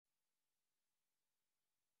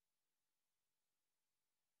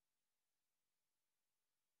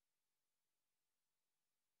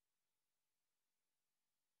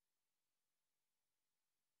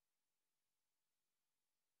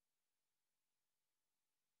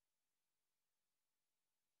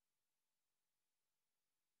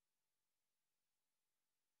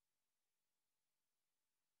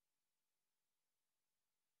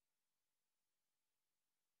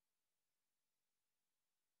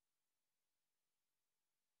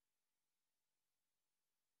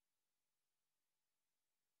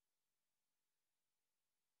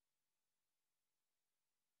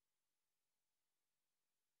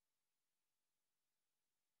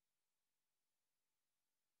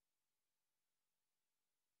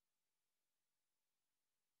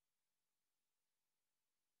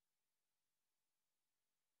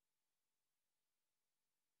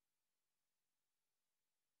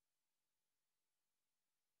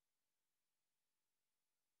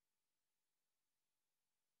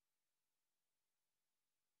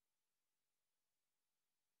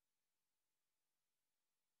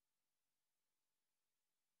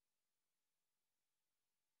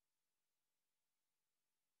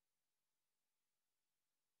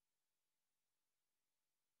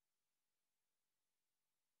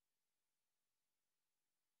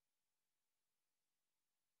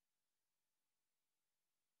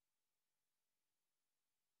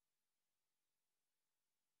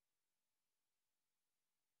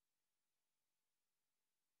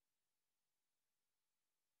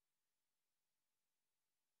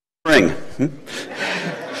Spring.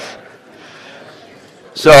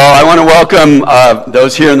 So I want to welcome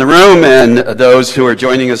those here in the room and those who are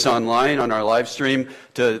joining us online on our live stream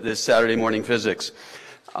to this Saturday Morning Physics.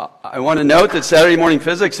 I want to note that Saturday Morning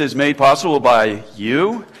Physics is made possible by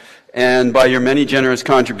you and by your many generous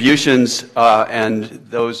contributions and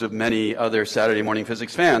those of many other Saturday Morning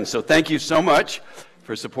Physics fans. So thank you so much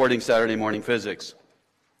for supporting Saturday Morning Physics.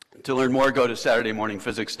 To learn more, go to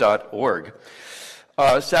SaturdayMorningPhysics.org.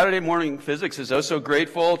 Saturday Morning Physics is also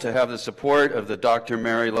grateful to have the support of the Dr.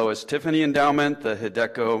 Mary Lois Tiffany Endowment, the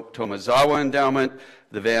Hideko Tomizawa Endowment,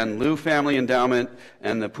 the Van Loo Family Endowment,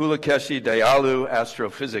 and the Pulakeshi Dayalu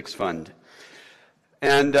Astrophysics Fund.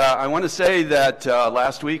 And I want to say that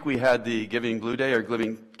last week we had the Giving Blue Day, or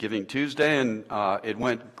Giving Tuesday, and it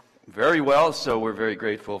went very well, so we're very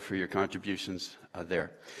grateful for your contributions there.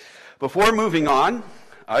 Before moving on,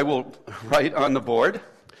 I will write on the board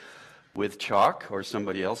with chalk, or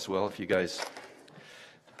somebody else will, if you guys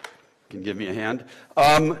can give me a hand,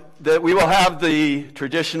 that we will have the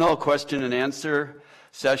traditional question and answer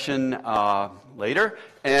session later.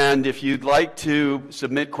 And if you'd like to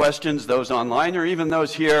submit questions, those online or even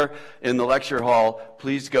those here in the lecture hall,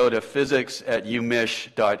 please go to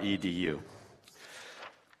physics@umich.edu.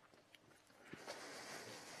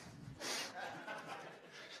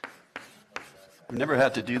 I've never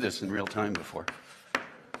had to do this in real time before.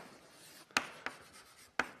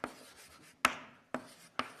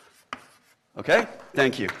 Okay,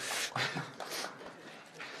 thank you.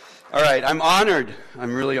 All right, I'm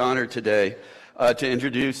really honored today to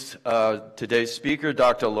introduce today's speaker,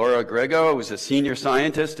 Dr. Laura Grego, who is a senior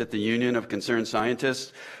scientist at the Union of Concerned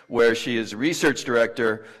Scientists, where she is research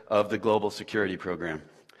director of the Global Security Program.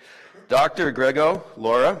 Dr. Grego,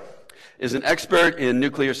 Laura, is an expert in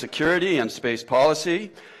nuclear security and space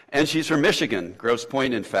policy, and she's from Michigan, Grosse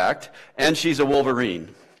Pointe, in fact, and she's a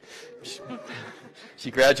Wolverine. She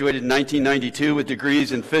graduated in 1992 with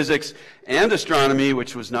degrees in physics and astronomy,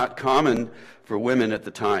 which was not common for women at the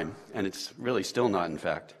time, and it's really still not, in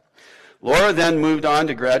fact. Laura then moved on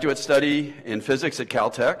to graduate study in physics at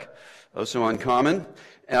Caltech, also uncommon,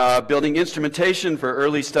 building instrumentation for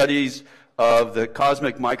early studies of the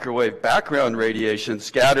cosmic microwave background radiation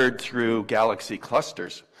scattered through galaxy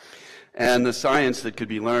clusters, and the science that could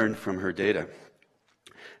be learned from her data.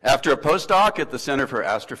 After a postdoc at the Center for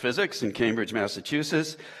Astrophysics in Cambridge,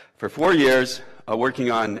 Massachusetts, for 4 years, working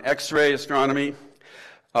on X-ray astronomy,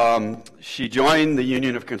 she joined the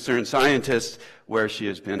Union of Concerned Scientists, where she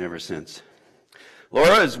has been ever since.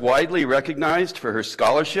 Laura is widely recognized for her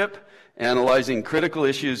scholarship, analyzing critical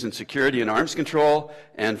issues in security and arms control,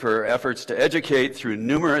 and for her efforts to educate through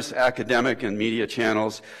numerous academic and media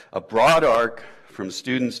channels, a broad arc from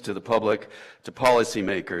students to the public to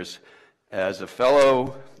policymakers. As a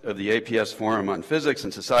fellow of the APS Forum on Physics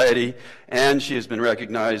and Society, and she has been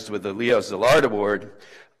recognized with the Leo Szilard Award,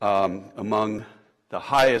 among the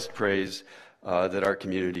highest praise that our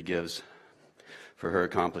community gives for her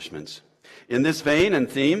accomplishments. In this vein and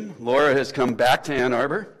theme, Laura has come back to Ann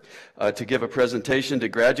Arbor to give a presentation to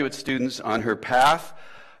graduate students on her path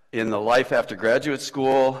in the Life After Graduate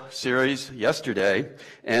School series yesterday,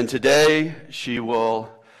 and today she will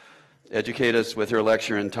educate us with her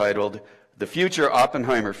lecture entitled "The Future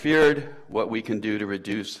Oppenheimer Feared, What We Can Do to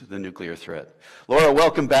Reduce the Nuclear Threat." Laura,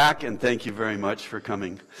 welcome back, and thank you very much for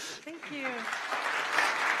coming. Thank you.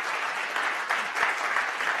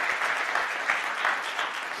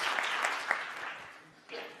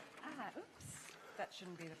 Oops, that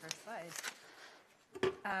shouldn't be the first slide.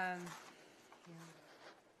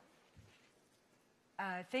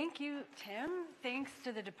 Thank you, Tim. Thanks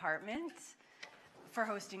to the department for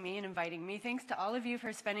hosting me and inviting me. Thanks to all of you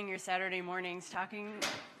for spending your Saturday mornings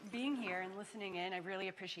being here and listening in. I really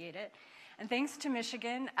appreciate it. And thanks to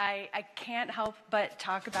Michigan. I can't help but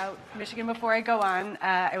talk about Michigan before I go on.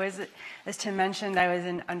 As Tim mentioned, I was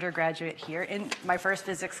an undergraduate here. My first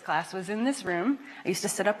physics class was in this room. I used to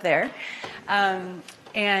sit up there.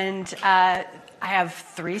 I have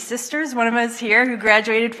 3 sisters. One of us here who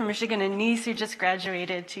graduated from Michigan, a niece who just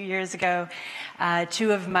graduated 2 years ago.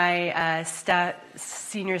 2 of my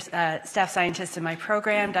senior staff scientists in my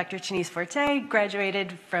program, Dr. Chinese Forte,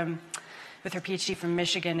 graduated with her PhD from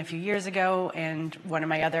Michigan a few years ago, and one of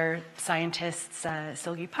my other scientists,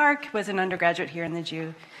 Silgi Park, was an undergraduate here in the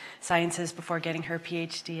geosciences before getting her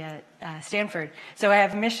PhD at Stanford. So I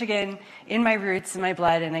have Michigan in my roots, in my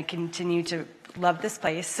blood, and I continue to love this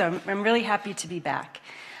place, so I'm really happy to be back.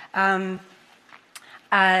 Tim,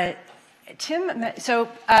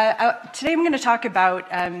 today I'm going to talk about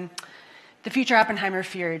the future Oppenheimer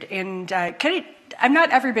feared, and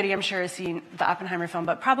not everybody, I'm sure, has seen the Oppenheimer film,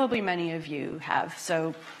 but probably many of you have.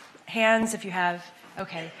 So hands if you have.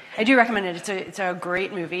 Okay, I do recommend it. It's a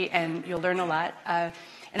great movie, and you'll learn a lot. And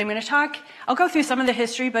I'm going to I'll go through some of the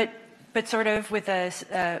history, but sort of with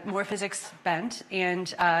a more physics bent,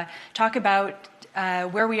 and talk about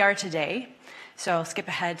where we are today. So I'll skip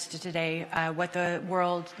ahead to today, what the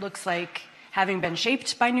world looks like having been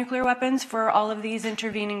shaped by nuclear weapons for all of these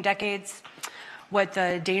intervening decades, what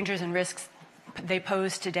the dangers and risks they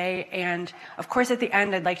pose today, and of course at the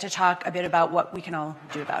end I'd like to talk a bit about what we can all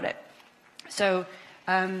do about it. So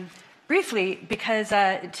briefly, because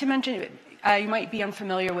Tim mentioned, you might be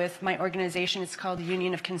unfamiliar with my organization. It's called the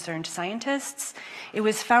Union of Concerned Scientists. It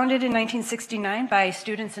was founded in 1969 by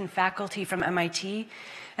students and faculty from MIT.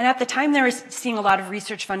 And at the time, they were seeing a lot of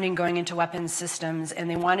research funding going into weapons systems, and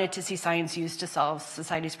they wanted to see science used to solve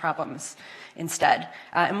society's problems instead.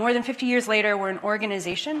 And more than 50 years later, we're an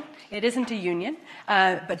organization. It isn't a union,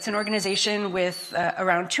 but it's an organization with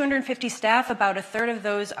around 250 staff. About a third of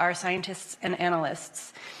those are scientists and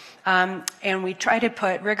analysts. And we try to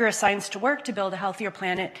put rigorous science to work to build a healthier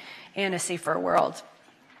planet and a safer world.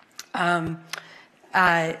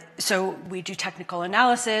 So we do technical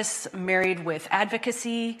analysis married with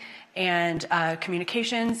advocacy and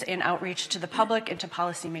communications and outreach to the public and to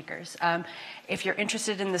policymakers. If you're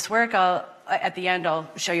interested in this work, at the end I'll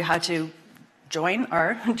show you how to join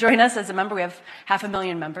us as a member. We have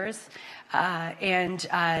 500,000 members, and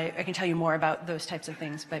I can tell you more about those types of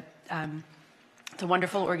things, but it's a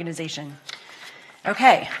wonderful organization.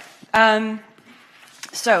 Okay,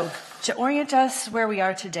 so to orient us where we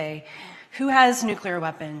are today, who has nuclear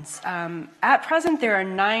weapons? At present, there are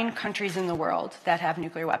 9 countries in the world that have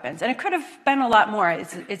nuclear weapons, and it could have been a lot more.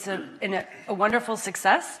 It's a wonderful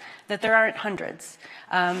success that there aren't hundreds.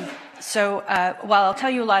 So while I'll tell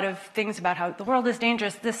you a lot of things about how the world is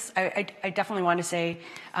dangerous, I definitely want to say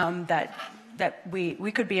that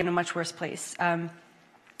we could be in a much worse place.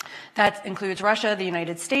 That includes Russia, the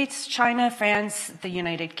United States, China, France, the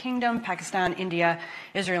United Kingdom, Pakistan, India,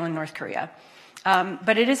 Israel, and North Korea.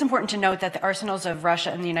 But it is important to note that the arsenals of Russia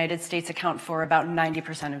and the United States account for about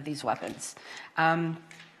 90% of these weapons.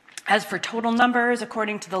 As for total numbers,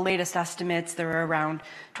 according to the latest estimates, there are around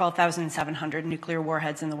 12,700 nuclear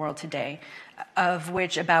warheads in the world today, of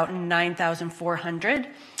which about 9,400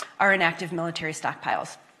 are in active military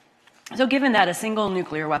stockpiles. So given that a single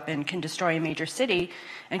nuclear weapon can destroy a major city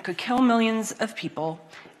and could kill millions of people,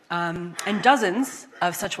 and dozens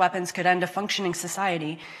of such weapons could end a functioning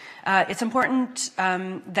society, it's important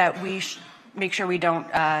that we make sure we don't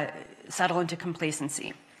settle into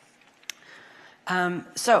complacency.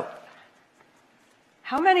 So,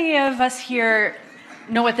 how many of us here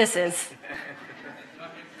know what this is?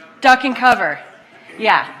 Duck and cover.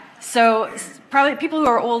 Yeah. So probably people who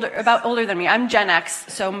are older than me. I'm Gen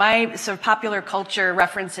X, so my sort of popular culture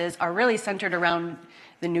references are really centered around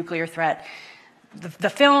the nuclear threat. The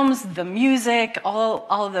films, the music, all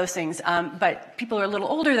of those things. But people who are a little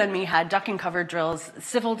older than me had duck and cover drills,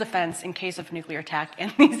 civil defense in case of nuclear attack,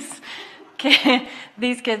 and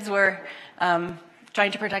these kids were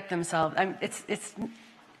trying to protect themselves.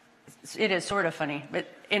 It is sort of funny, but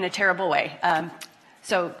in a terrible way.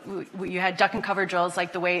 So you had duck and cover drills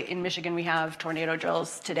like the way in Michigan we have tornado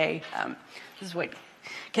drills today. This is what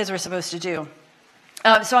kids were supposed to do.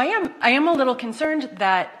 So I am a little concerned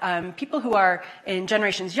that people who are in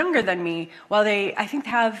generations younger than me, while they, I think,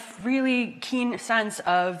 have really keen sense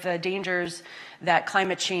of the dangers that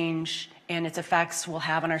climate change and its effects will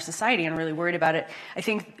have on our society and really worried about it, I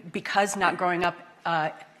think because not growing up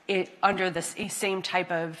under the same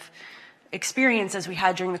type of experience as we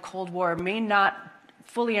had during the Cold War may not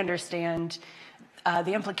fully understand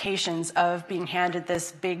the implications of being handed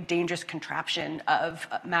this big, dangerous contraption of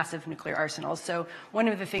massive nuclear arsenals. So one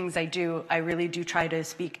of the things I really do try to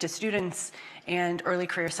speak to students and early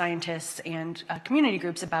career scientists and community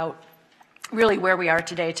groups about really where we are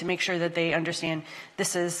today to make sure that they understand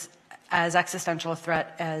this is as existential a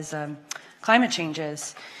threat as climate change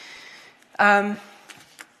is.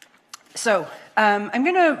 So I'm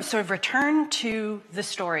going to sort of return to the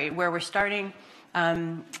story where we're starting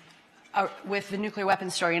with the nuclear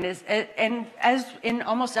weapons story, and as in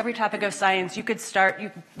almost every topic of science, you could start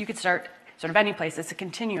sort of any place. It's a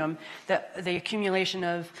continuum, the accumulation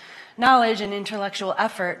of knowledge and intellectual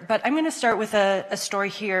effort. But I'm going to start with a story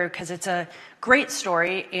here because it's a great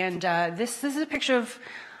story, and this is a picture of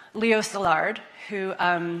Leo Szilard, who,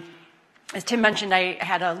 as Tim mentioned, I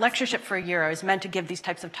had a lectureship for a year. I was meant to give these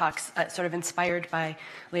types of talks sort of inspired by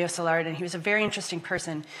Leo Szilard, and he was a very interesting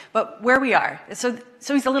person. But where we are, so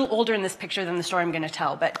he's a little older in this picture than the story I'm going to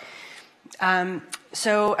tell. But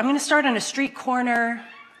so I'm going to start on a street corner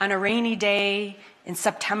on a rainy day in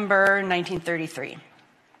September 1933.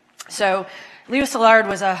 So Leo Szilard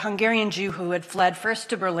was a Hungarian Jew who had fled first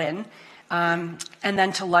to Berlin and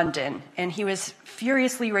then to London. And he was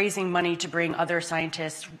furiously raising money to bring other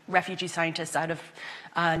scientists, refugee scientists, out of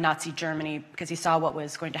Nazi Germany because he saw what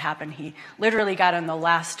was going to happen. He literally got on the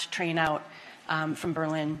last train out from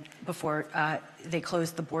Berlin before they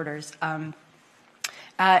closed the borders. And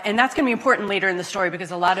that's going to be important later in the story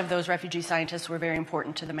because a lot of those refugee scientists were very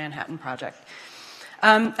important to the Manhattan Project.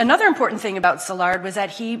 Another important thing about Szilard was that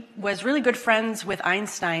he was really good friends with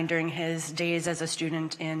Einstein during his days as a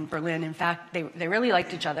student in Berlin. In fact, they really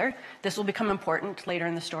liked each other. This will become important later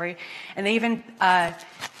in the story. And they even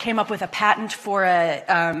came up with a patent for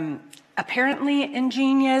a apparently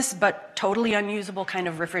ingenious but totally unusable kind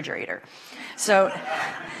of refrigerator. So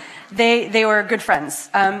they were good friends.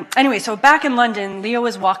 Anyway, so back in London, Leo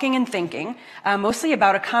was walking and thinking, mostly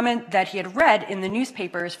about a comment that he had read in the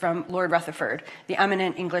newspapers from Lord Rutherford, the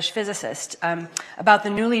eminent English physicist, about the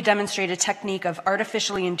newly demonstrated technique of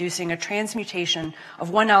artificially inducing a transmutation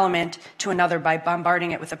of one element to another by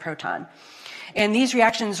bombarding it with a proton. And these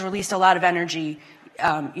reactions released a lot of energy,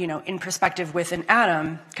 in perspective with an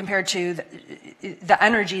atom compared to the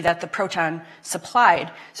energy that the proton supplied.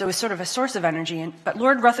 So it was sort of a source of energy. But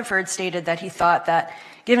Lord Rutherford stated that he thought that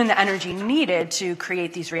given the energy needed to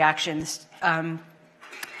create these reactions,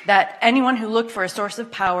 that anyone who looked for a source of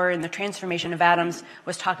power in the transformation of atoms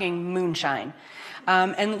was talking moonshine.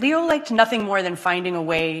 And Leo liked nothing more than finding a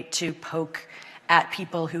way to poke at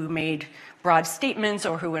people who made broad statements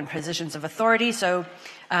or who were in positions of authority. So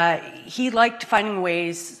he liked finding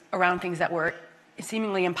ways around things that were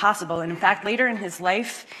seemingly impossible. And in fact, later in his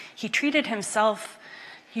life, he treated his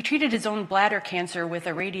own bladder cancer with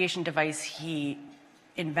a radiation device he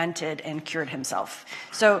invented and cured himself.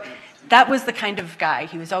 So that was the kind of guy.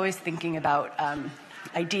 He was always thinking about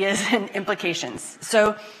ideas and implications.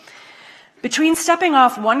 So between stepping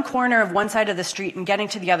off one corner of one side of the street and getting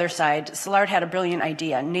to the other side, Szilard had a brilliant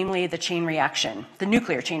idea, namely the chain reaction, the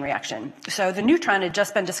nuclear chain reaction. So the neutron had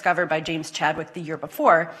just been discovered by James Chadwick the year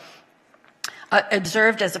before,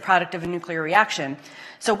 observed as a product of a nuclear reaction.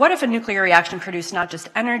 So what if a nuclear reaction produced not just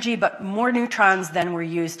energy, but more neutrons than were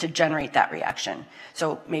used to generate that reaction?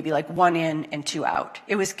 So maybe like 1 in and 2 out.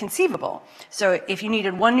 It was conceivable. So if you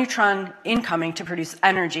needed 1 neutron incoming to produce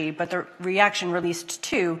energy, but the reaction released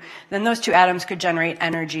 2, then those 2 atoms could generate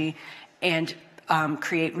energy and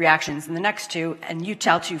create reactions in the next 2, and you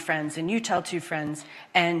tell 2 friends, and you tell 2 friends,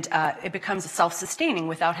 and it becomes self-sustaining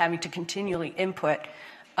without having to continually input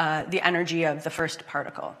the energy of the first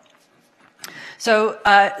particle. So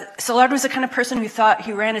Szilard was the kind of person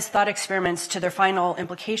who ran his thought experiments to their final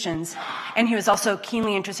implications, and he was also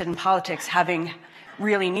keenly interested in politics, having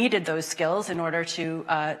really needed those skills in order to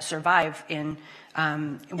survive in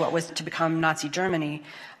what was to become Nazi Germany.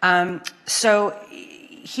 So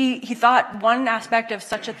he thought one aspect of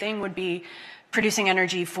such a thing would be producing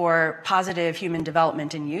energy for positive human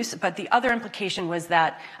development and use, but the other implication was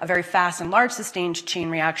that a very fast and large sustained chain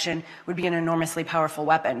reaction would be an enormously powerful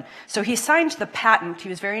weapon. So he signed the patent. He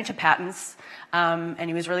was very into patents, and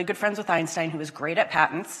he was really good friends with Einstein, who was great at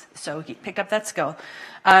patents, so he picked up that skill.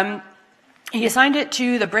 He assigned it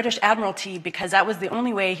to the British Admiralty because that was the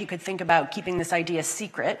only way he could think about keeping this idea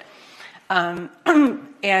secret. And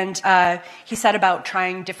he set about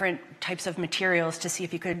trying different types of materials to see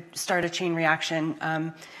if he could start a chain reaction.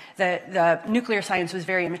 The nuclear science was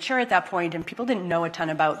very immature at that point, and people didn't know a ton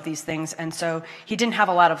about these things, and so he didn't have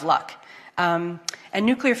a lot of luck. And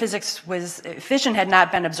nuclear fission had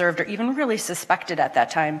not been observed or even really suspected at that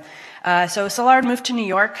time. So Szilard moved to New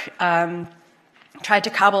York, tried to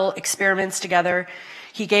cobble experiments together.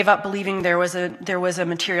 He gave up believing there was a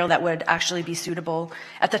material that would actually be suitable.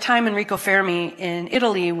 At the time, Enrico Fermi in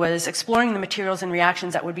Italy was exploring the materials and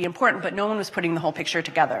reactions that would be important, but no one was putting the whole picture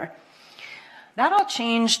together. That all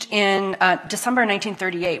changed in December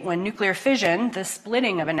 1938 when nuclear fission, the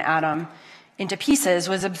splitting of an atom into pieces,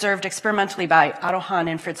 was observed experimentally by Otto Hahn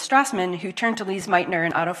and Fritz Strassmann, who turned to Lise Meitner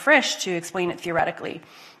and Otto Frisch to explain it theoretically.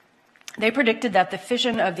 They predicted that the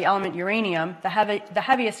fission of the element uranium, the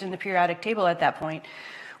heaviest in the periodic table at that point,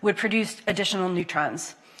 would produce additional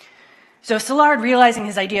neutrons. So Szilard, realizing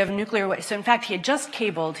his idea of nuclear, so in fact he had just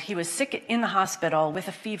cabled, he was sick in the hospital with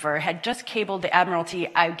a fever, had just cabled the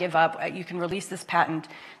Admiralty, I give up, you can release this patent.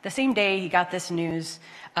 The same day he got this news,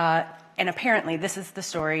 and apparently, this is the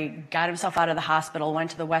story, got himself out of the hospital,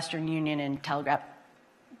 went to the Western Union and telegraphed,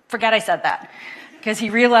 forget I said that. Because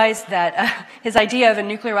he realized that his idea of a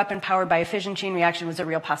nuclear weapon powered by a fission chain reaction was a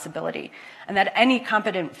real possibility, and that any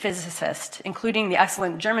competent physicist, including the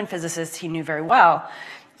excellent German physicists he knew very well,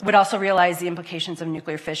 would also realize the implications of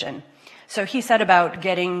nuclear fission. So he set about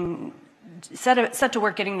getting set to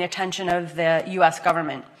work getting the attention of the U.S.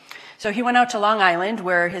 government. So he went out to Long Island,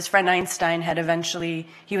 where his friend Einstein had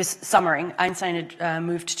he was summering. Einstein had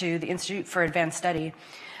moved to the Institute for Advanced Study.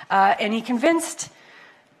 And he convinced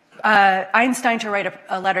Einstein to write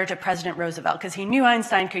a letter to President Roosevelt, because he knew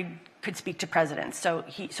Einstein could speak to presidents. So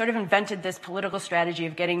he sort of invented this political strategy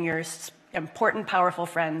of getting your important, powerful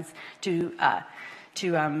friends to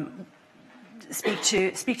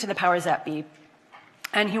speak to the powers that be.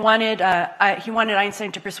 And he wanted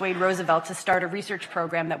Einstein to persuade Roosevelt to start a research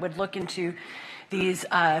program that would look into these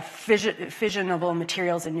fissionable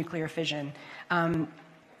materials in nuclear fission.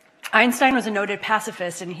 Einstein was a noted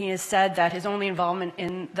pacifist, and he has said that his only involvement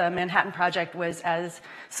in the Manhattan Project was as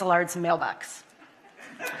Szilard's mailbox,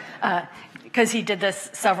 because he did this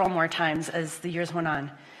several more times as the years went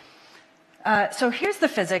on. So here's the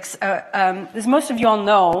physics. As most of you all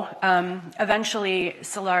know, eventually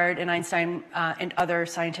Szilard and Einstein and other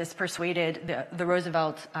scientists persuaded the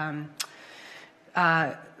Roosevelt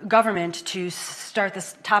government to start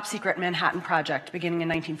this top-secret Manhattan Project beginning in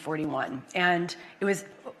 1941. And it was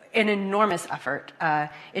an enormous effort.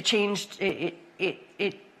 It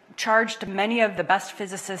charged many of the best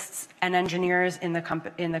physicists and engineers in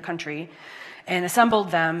the country and assembled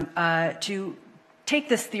them to take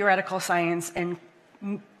this theoretical science and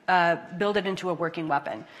build it into a working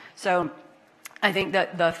weapon. So I think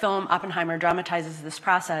that the film Oppenheimer dramatizes this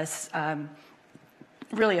process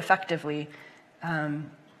really effectively.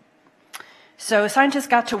 So scientists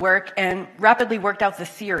got to work and rapidly worked out the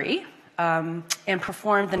theory and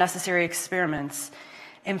performed the necessary experiments.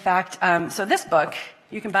 In fact, so this book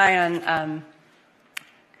you can buy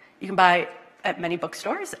at many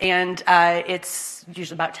bookstores, and it's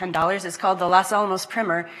usually about $10. It's called the Los Alamos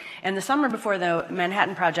Primer. And the summer before the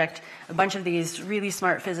Manhattan Project, a bunch of these really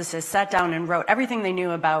smart physicists sat down and wrote everything they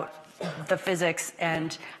knew about the physics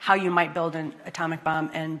and how you might build an atomic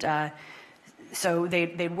bomb. And so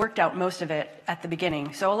they worked out most of it at the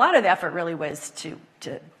beginning. So a lot of the effort really was to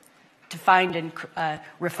find and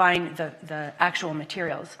refine the actual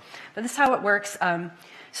materials. But this is how it works.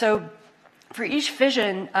 So for each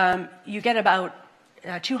fission, you get about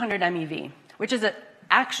 200 MeV, which is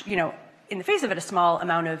in the face of it, a small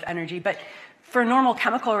amount of energy. But for a normal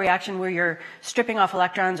chemical reaction where you're stripping off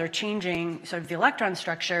electrons or changing sort of the electron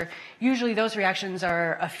structure, usually those reactions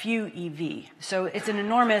are a few EV. So it's an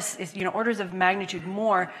enormous, orders of magnitude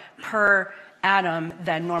more per atom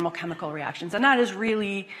than normal chemical reactions. And that is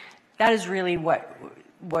really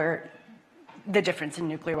where the difference in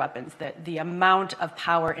nuclear weapons, the amount of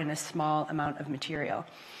power in a small amount of material.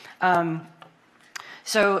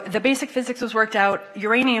 So the basic physics was worked out.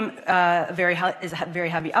 Uranium is a very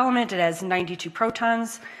heavy element. It has 92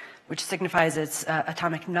 protons, which signifies its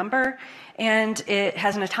atomic number, and it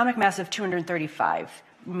has an atomic mass of 235,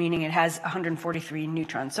 meaning it has 143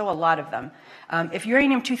 neutrons, so a lot of them. If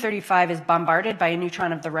uranium-235 is bombarded by a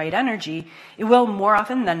neutron of the right energy, it will more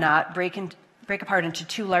often than not break apart into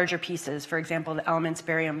two larger pieces, for example, the elements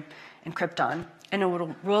barium and krypton, and it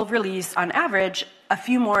will release, on average, a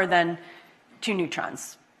few more than 2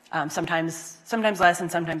 neutrons, sometimes less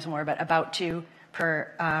and sometimes more, but about 2 per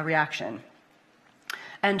reaction.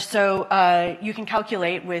 And so you can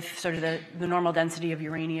calculate with sort of the normal density of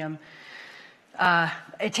uranium.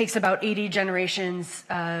 It takes about 80 generations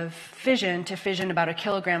of fission to fission about a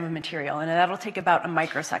kilogram of material, and that'll take about a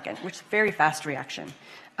microsecond, which is a very fast reaction.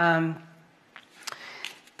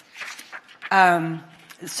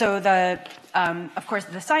 Of course,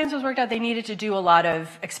 the science was worked out. They needed to do a lot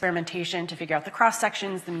of experimentation to figure out the cross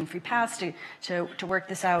sections, the mean free paths to work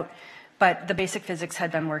this out. But the basic physics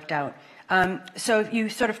had been worked out. So you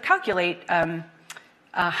sort of calculate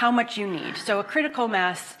how much you need. So a critical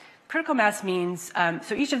mass means,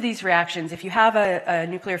 so each of these reactions, if you have a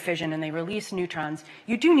nuclear fission and they release neutrons,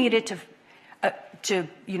 you do need it to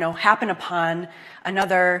happen upon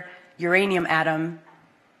another uranium atom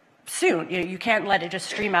soon. You can't let it just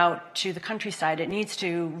stream out to the countryside. It needs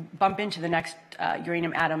to bump into the next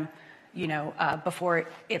uranium atom, before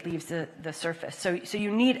it leaves the surface. So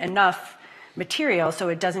you need enough material so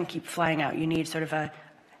it doesn't keep flying out. You need sort of a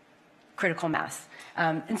critical mass.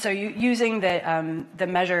 And so using the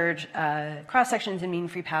measured cross sections and mean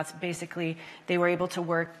free paths, basically they were able to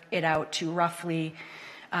work it out to roughly,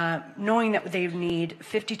 knowing that they need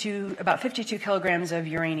about 52 kilograms of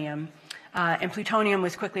uranium. And plutonium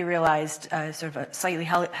was quickly realized, sort of a slightly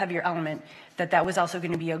heavier element, that was also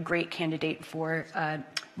going to be a great candidate for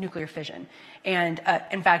nuclear fission. And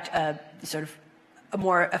in fact, sort of a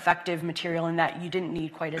more effective material in that you didn't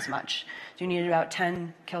need quite as much. So you needed about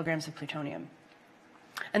 10 kilograms of plutonium.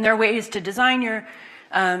 And there are ways to design your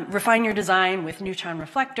refine your design with neutron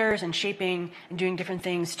reflectors and shaping and doing different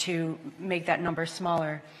things to make that number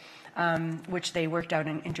smaller, which they worked out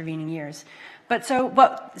in intervening years. But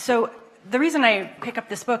so the reason I pick up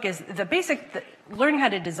this book is learning how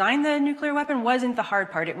to design the nuclear weapon wasn't the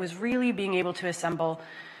hard part. It was really being able to assemble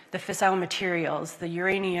the fissile materials, the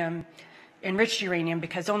uranium, enriched uranium,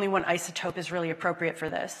 because only one isotope is really appropriate for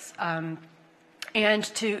this, and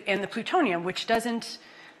the plutonium, which doesn't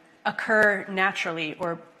occur naturally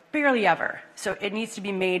or barely ever. So it needs to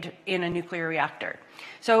be made in a nuclear reactor.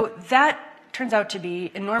 So that turns out to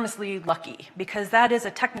be enormously lucky, because that is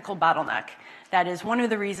a technical bottleneck. That is one of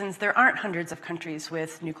the reasons there aren't hundreds of countries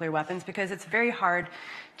with nuclear weapons, because it's very hard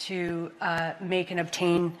to make and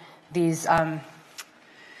obtain these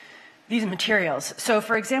materials. So,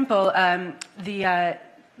 for example, the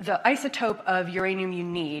isotope of uranium you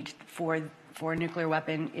need for a nuclear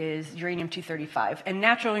weapon is uranium-235, and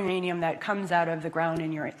natural uranium that comes out of the ground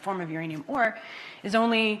in form of uranium ore is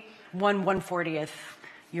only 1/140th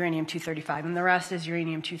uranium-235, and the rest is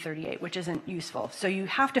uranium-238, which isn't useful. So you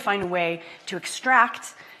have to find a way to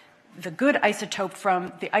extract the good isotope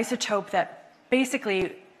from the isotope that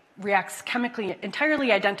basically reacts chemically,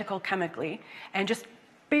 entirely identical chemically, and just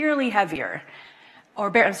barely heavier, or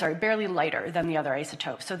barely lighter than the other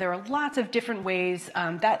isotopes. So there are lots of different ways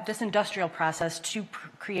that this industrial process to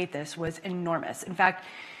create this was enormous. In fact,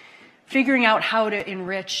 figuring out how to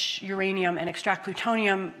enrich uranium and extract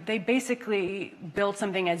plutonium, they basically built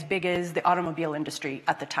something as big as the automobile industry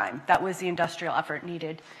at the time. That was the industrial effort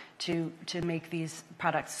needed to make these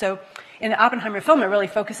products. So in the Oppenheimer film, it really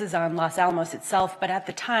focuses on Los Alamos itself, but at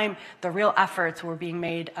the time, the real efforts were being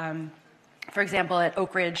made, for example, at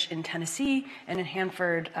Oak Ridge in Tennessee and in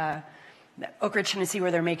Hanford, Oak Ridge, Tennessee,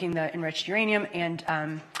 where they're making the enriched uranium, and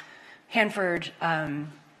Hanford,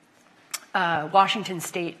 Washington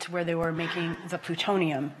State, where they were making the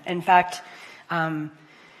plutonium. In fact,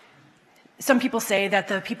 some people say that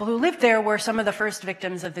the people who lived there were some of the first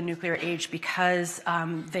victims of the nuclear age, because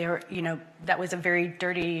that was a very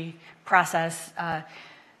dirty process.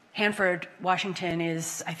 Hanford, Washington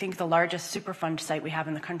is, I think, the largest Superfund site we have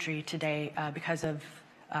in the country today because of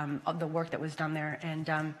the work that was done there, and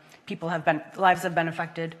lives have been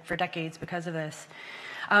affected for decades because of this.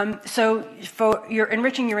 So for your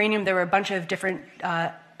enriching uranium, there were a bunch of different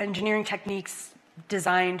engineering techniques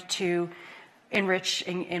designed to enrich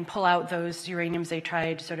and pull out those uraniums. They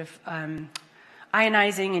tried sort of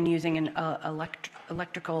ionizing and using an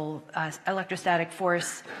electrostatic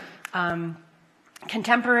force.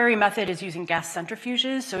 Contemporary method is using gas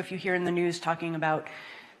centrifuges. So if you hear in the news talking about,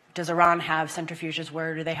 does Iran have centrifuges?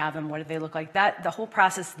 Where do they have them? What do they look like? The whole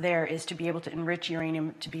process there is to be able to enrich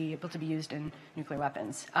uranium to be able to be used in nuclear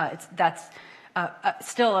weapons. That's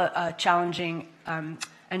still a challenging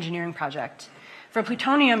engineering project. For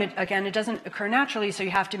plutonium, it doesn't occur naturally, so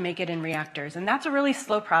you have to make it in reactors. And that's a really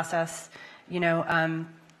slow process.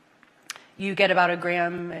 You get about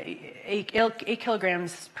 8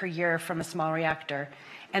 kilograms per year from a small reactor.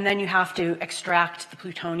 And then you have to extract the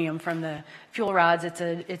plutonium from the fuel rods.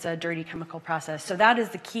 It's a dirty chemical process. So that is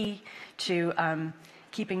the key to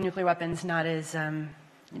keeping nuclear weapons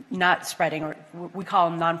not spreading, or we call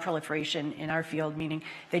them non-proliferation in our field, meaning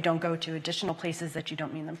they don't go to additional places that you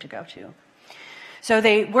don't need them to go to. So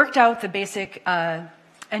they worked out the basic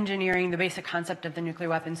engineering, the basic concept of the nuclear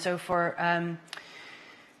weapon. So for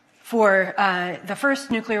the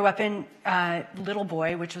first nuclear weapon, Little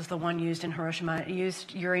Boy, which was the one used in Hiroshima, it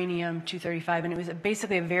used uranium-235, and it was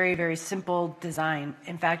basically a very, very simple design.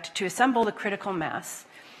 In fact, to assemble the critical mass,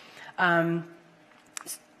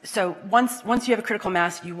 so once you have a critical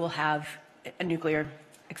mass, you will have a nuclear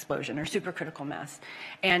explosion or supercritical mass.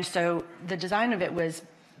 And so the design of it was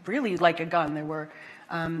really like a gun. There were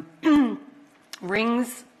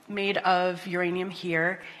rings made of uranium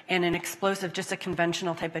here, and an explosive, just a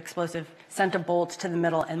conventional type explosive, sent a bolt to the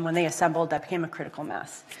middle, and when they assembled, that became a critical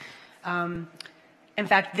mass. In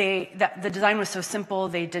fact, the design was so simple,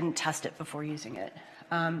 they didn't test it before using it.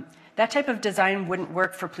 That type of design wouldn't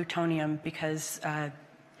work for plutonium because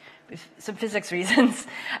some physics reasons,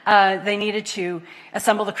 they needed to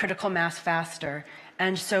assemble the critical mass faster.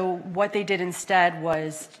 And so what they did instead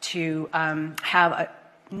was to have a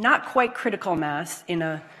not quite critical mass in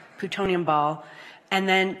a plutonium ball, and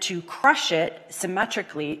then to crush it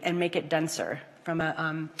symmetrically and make it denser from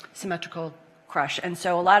a symmetrical crush. And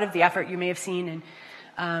so a lot of the effort you may have seen in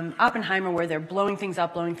Oppenheimer, where they're blowing things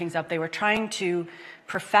up, they were trying to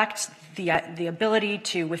perfect the ability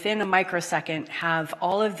to, within a microsecond, have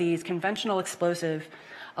all of these conventional explosive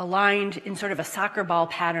aligned in sort of a soccer ball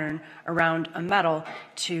pattern around a metal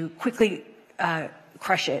to quickly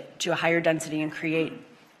crush it to a higher density and create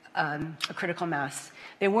a critical mass.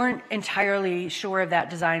 They weren't entirely sure of that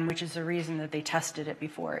design, which is the reason that they tested it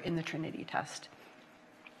before in the Trinity test.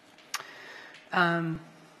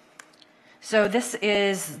 So this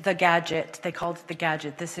is the gadget. They called it the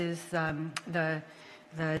gadget. This is the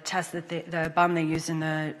test that the bomb they used in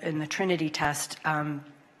the Trinity test.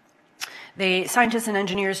 The scientists and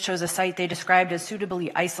engineers chose a site they described as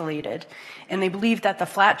suitably isolated, and they believed that the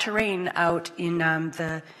flat terrain out in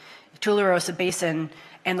the Tularosa Basin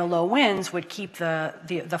and the low winds would keep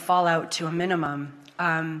the fallout to a minimum.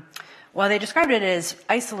 While they described it as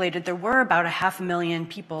isolated, there were about 500,000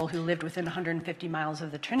 people who lived within 150 miles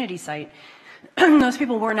of the Trinity site. Those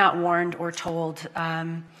people were not warned or told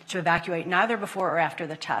to evacuate, neither before or after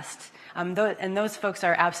the test. And those folks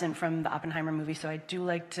are absent from the Oppenheimer movie, so I do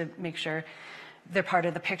like to make sure they're part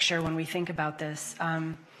of the picture when we think about this.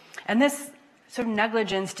 And this sort of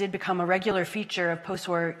negligence did become a regular feature of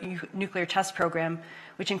post-war nuclear test program,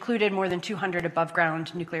 which included more than 200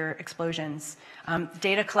 above-ground nuclear explosions.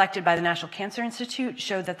 Data collected by the National Cancer Institute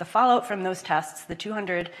showed that the fallout from those tests, the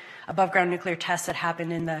 200 above-ground nuclear tests that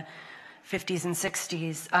happened in the 50s and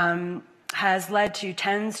 60s, has led to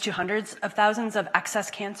tens to hundreds of thousands of excess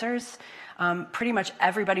cancers. Pretty much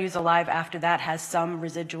everybody who's alive after that has some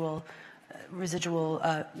residual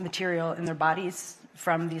material in their bodies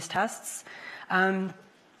from these tests.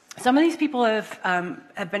 Some of these people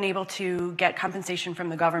have been able to get compensation from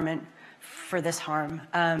the government for this harm,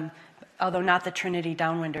 although not the Trinity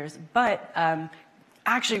downwinders. But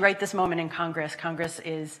actually, right this moment in Congress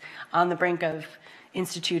is on the brink of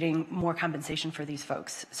instituting more compensation for these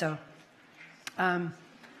folks. So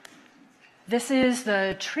this is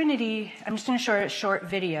the Trinity. I'm just going to show a short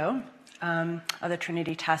video of the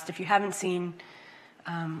Trinity test. If you haven't seen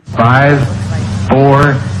 5,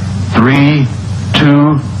 4, 3,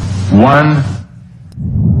 2, 1.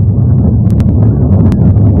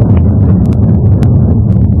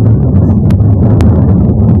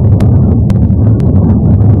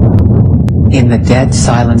 In the dead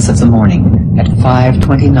silence of the morning, at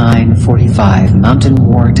 5:29:45 Mountain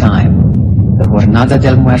War time, the Jornada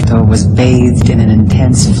del Muerto was bathed in an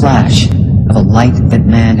intense flash of a light that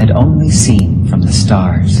man had only seen from the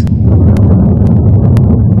stars.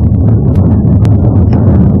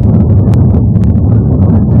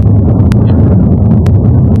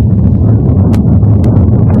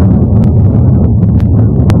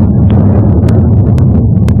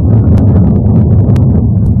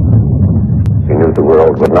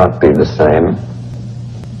 Would not be the same.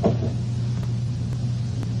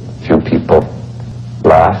 Few people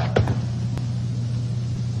laughed.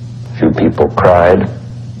 Few people cried.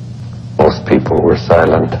 Most people were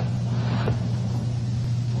silent.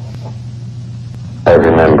 I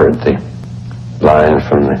remembered the line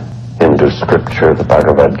from the Hindu scripture, the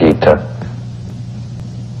Bhagavad Gita.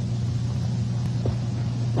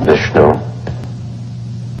 Vishnu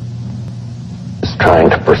is trying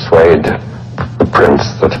to persuade the prince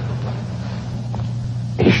that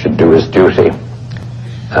he should do his duty,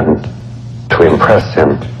 and to impress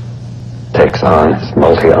him takes on his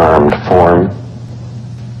multi-armed form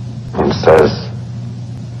and says,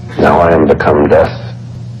 "Now I am become death,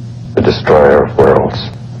 the destroyer of worlds."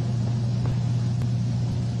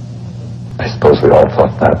 I suppose we all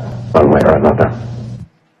thought that one way or another.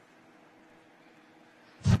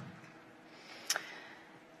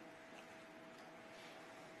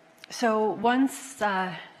 So once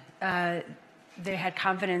they had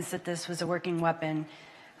confidence that this was a working weapon,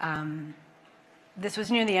 this was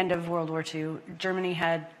near the end of World War II. Germany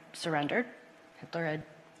had surrendered. Hitler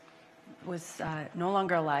was no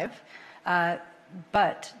longer alive.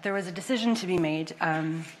 But there was a decision to be made,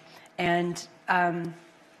 and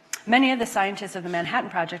many of the scientists of the Manhattan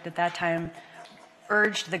Project at that time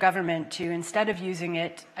urged the government to, instead of using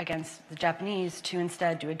it against the Japanese, to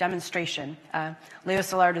instead do a demonstration. Leo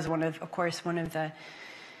Szilard is of course, one of the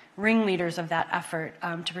ringleaders of that effort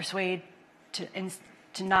to persuade to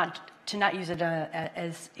not use it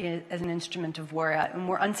as an instrument of war, and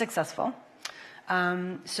were unsuccessful.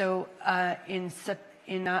 So in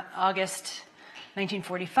August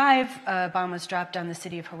 1945, a bomb was dropped on the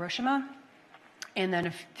city of Hiroshima, and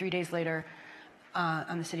then 3 days later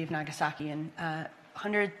on the city of Nagasaki, and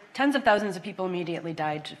tens of thousands of people immediately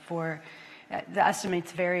died. The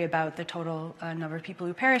estimates vary about the total number of people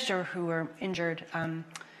who perished or who were injured,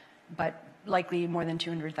 but likely more than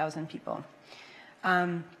 200,000 people.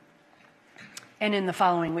 And in the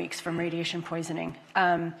following weeks from radiation poisoning.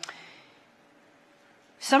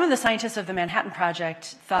 Some of the scientists of the Manhattan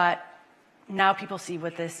Project thought, now people see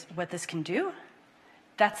what this can do.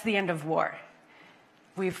 That's the end of war.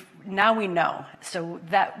 now we know. So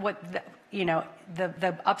that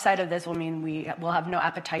the upside of this will mean we will have no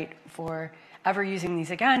appetite for ever using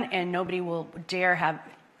these again, and nobody will dare have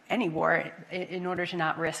any war in order to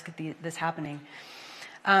not risk this happening.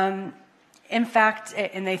 In fact,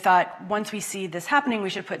 and they thought, once we see this happening, we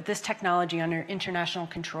should put this technology under international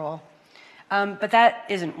control. But that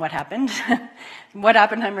isn't what happened. What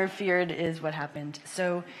Oppenheimer feared is what happened.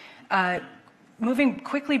 So moving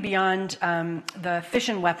quickly beyond the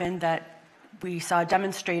fission weapon that we saw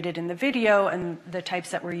demonstrated in the video and the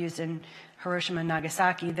types that were used in Hiroshima and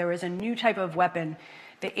Nagasaki, there was a new type of weapon,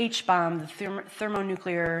 the H-bomb, the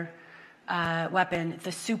thermonuclear weapon,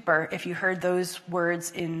 the super. If you heard those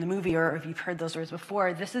words in the movie or if you've heard those words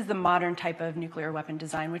before, this is the modern type of nuclear weapon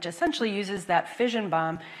design, which essentially uses that fission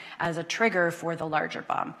bomb as a trigger for the larger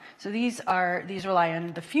bomb. So these rely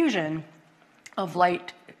on the fusion of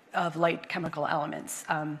light chemical elements,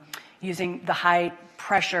 using the high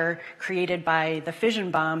pressure created by the fission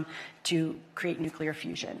bomb to create nuclear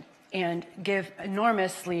fusion and give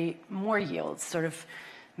enormously more yields, sort of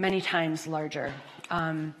many times larger.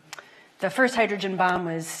 The first hydrogen bomb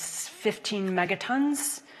was 15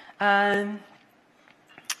 megatons, and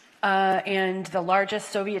the largest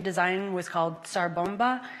Soviet design was called Tsar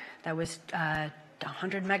Bomba. That was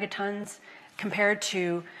 100 megatons, compared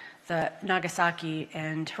to the Nagasaki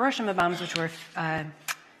and Hiroshima bombs, which were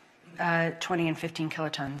 20 and 15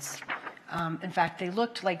 kilotons. In fact, they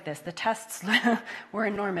looked like this. The tests were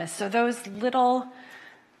enormous. So those little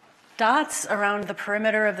dots around the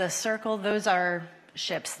perimeter of the circle, those are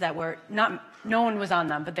ships that were no one was on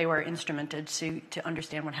them, but they were instrumented to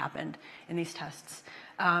understand what happened in these tests.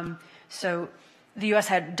 So the U.S.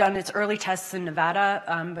 had done its early tests in Nevada,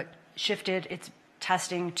 but shifted its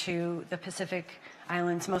testing to the Pacific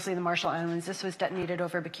Islands, mostly the Marshall Islands. This was detonated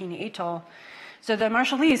over Bikini Atoll. So the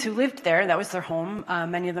Marshallese who lived there, that was their home.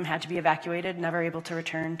 Many of them had to be evacuated, never able to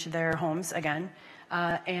return to their homes again.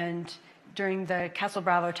 And during the Castle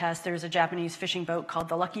Bravo test, there was a Japanese fishing boat called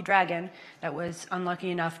the Lucky Dragon that was unlucky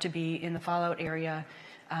enough to be in the fallout area.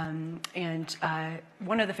 And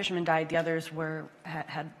one of the fishermen died. The others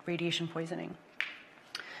had radiation poisoning.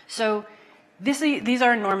 So these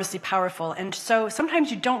are enormously powerful. And so sometimes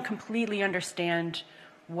you don't completely understand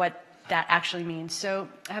what that actually means. So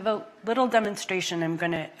I have a little demonstration. I'm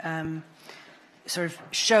going to sort of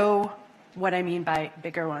show what I mean by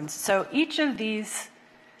bigger ones. So each of these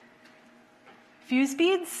fuse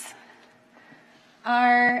beads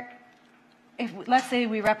are, let's say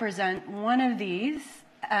we represent one of these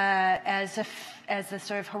as a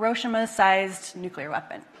sort of Hiroshima-sized nuclear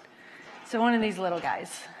weapon. So one of these little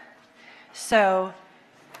guys. So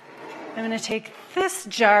I'm going to take this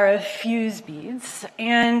jar of fuse beads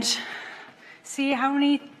and see how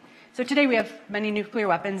many. So today we have many nuclear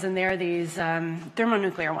weapons, and they're these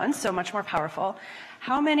thermonuclear ones, so much more powerful.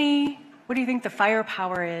 How many, what do you think the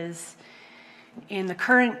firepower is in the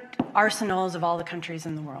current arsenals of all the countries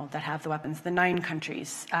in the world that have the weapons, the 9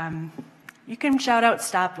 countries? You can shout out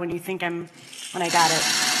stop when you think when I got it.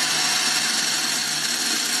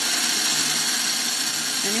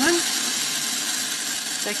 Anyone?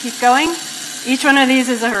 So I keep going. Each one of these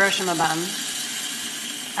is a Hiroshima bomb.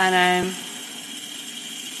 And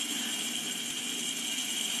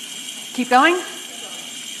keep going.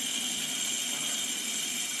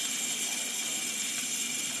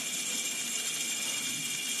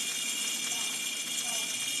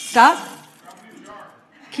 Stop.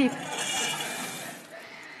 Keep.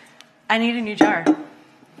 I need a new jar.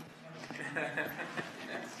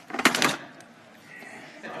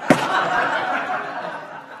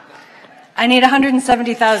 I need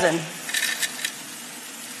 170,000.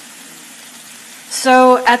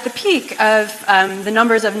 So at the peak of the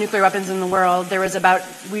numbers of nuclear weapons in the world,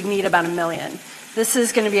 we'd need about 1 million. This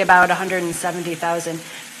is going to be about 170,000.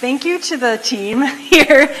 Thank you to the team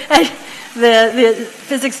here, the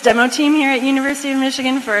physics demo team here at University of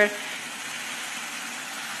Michigan for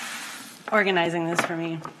organizing this for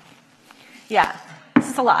me. Yeah, this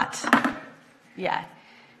is a lot. Yeah.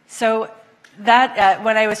 So that,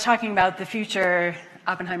 when I was talking about the future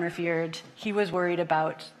Oppenheimer feared, he was worried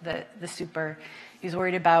about the super. He was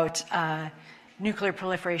worried about nuclear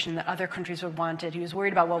proliferation that other countries would want it. He was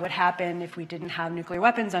worried about what would happen if we didn't have nuclear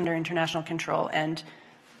weapons under international control, and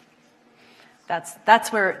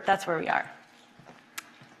that's where we are.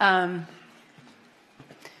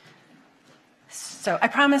 So I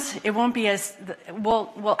promise it won't be as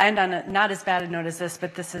we'll end on a not as bad a note as this,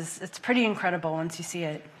 but it's pretty incredible once you see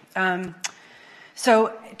it.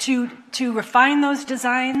 So to refine those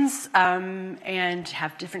designs and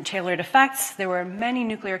have different tailored effects, there were many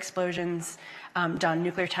nuclear explosions done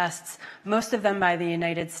nuclear tests, most of them by the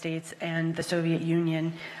United States and the Soviet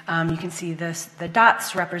Union. You can see this, the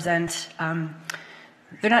dots represent,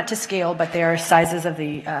 they're not to scale, but they are sizes of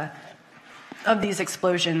these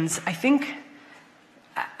explosions. I think,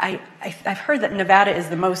 I've heard that Nevada is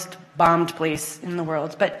the most bombed place in the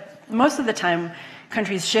world, but most of the time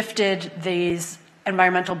countries shifted these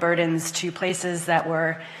environmental burdens to places that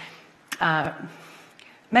were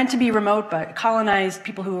meant to be remote, but colonized,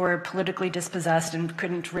 people who were politically dispossessed and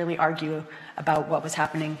couldn't really argue about what was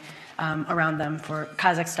happening around them. For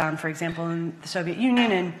Kazakhstan, for example, in the Soviet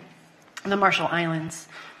Union, and the Marshall Islands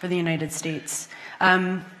for the United States.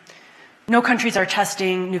 No countries are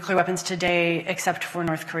testing nuclear weapons today except for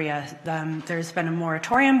North Korea. There's been a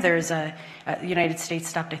moratorium. The United States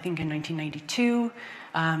stopped, I think, in 1992,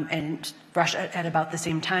 and Russia at about the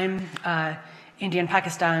same time. India and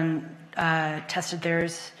Pakistan tested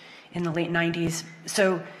theirs in the late 90s.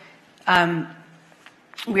 So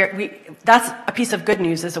that's a piece of good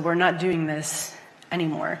news, is that we're not doing this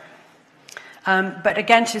anymore. But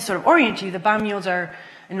again, to sort of orient you, the bomb yields are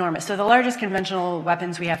enormous. So the largest conventional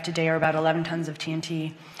weapons we have today are about 11 tons of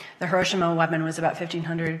TNT. The Hiroshima weapon was about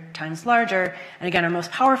 1,500 times larger. And again, our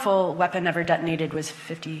most powerful weapon ever detonated was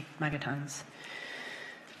 50 megatons.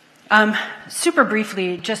 Super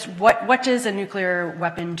briefly, just what does a nuclear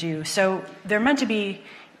weapon do? So they're meant to be,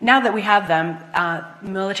 now that we have them,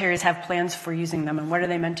 militaries have plans for using them, and what are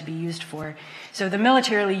they meant to be used for? So the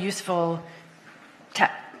militarily useful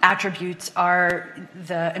attributes are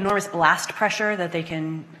the enormous blast pressure that they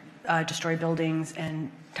can destroy buildings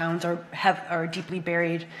and towns, or are deeply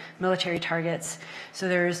buried military targets. So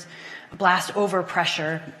there's blast over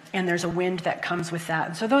pressure, and there's a wind that comes with that.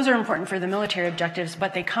 And so those are important for the military objectives,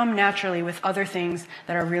 but they come naturally with other things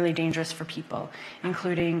that are really dangerous for people,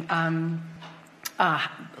 including,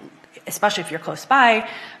 especially if you're close by,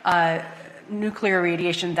 nuclear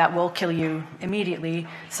radiation that will kill you immediately.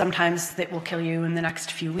 Sometimes that will kill you in the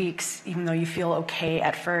next few weeks, even though you feel okay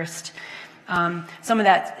at first. Some of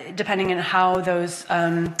that, depending on how those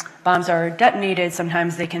bombs are detonated,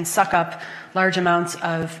 sometimes they can suck up large amounts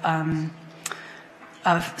of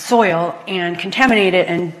soil and contaminate it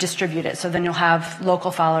and distribute it. So then you'll have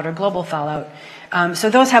local fallout or global fallout. So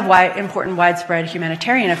those have important widespread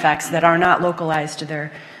humanitarian effects that are not localized to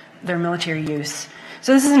their military use.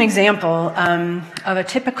 So this is an example of a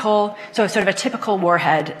typical, sort of a typical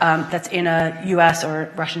warhead that's in a US or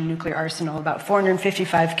Russian nuclear arsenal, about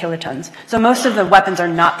 455 kilotons. So most of the weapons are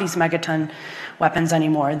not these megaton weapons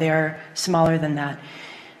anymore. They're smaller than that.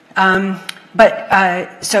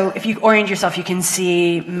 So if you orient yourself, you can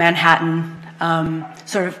see Manhattan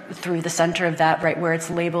sort of through the center of that, right where it's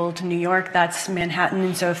labeled New York, that's Manhattan.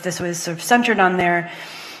 And so if this was sort of centered on there,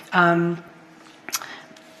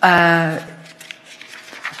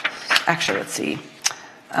 actually, let's see,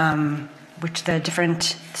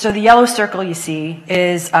 so the yellow circle you see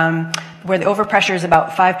is where the overpressure is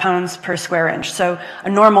about 5 pounds per square inch. So a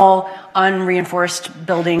normal unreinforced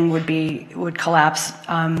building would collapse.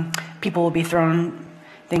 People would be thrown,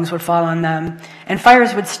 things would fall on them, and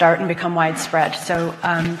fires would start and become widespread. So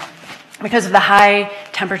because of the high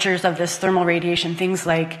temperatures of this thermal radiation, things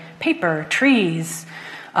like paper, trees,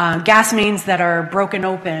 gas mains that are broken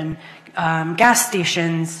open, gas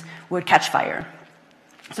stations would catch fire.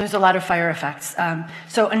 So there's a lot of fire effects.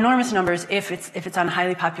 So enormous numbers if it's on a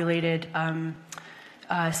highly populated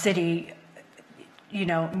city,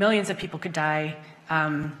 millions of people could die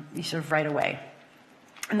sort of right away.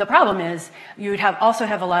 And the problem is you would also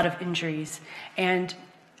have a lot of injuries. And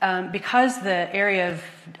because the area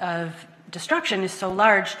of destruction is so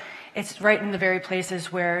large, it's right in the very places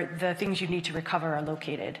where the things you need to recover are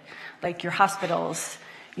located, like your hospitals,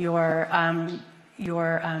 your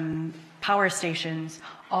power stations.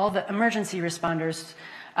 All the emergency responders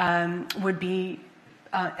would be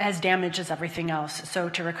as damaged as everything else. So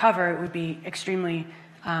to recover, it would be extremely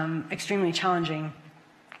challenging.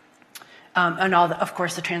 And of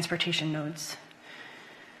course, the transportation nodes.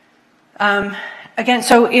 Again,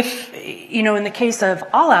 so if, in the case of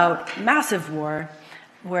all-out massive war,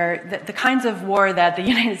 where the kinds of war that the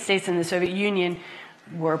United States and the Soviet Union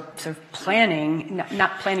were sort of planning,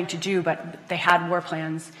 not planning to do, but they had war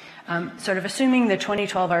plans, sort of assuming the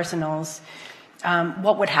 2012 arsenals,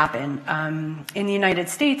 what would happen? In the United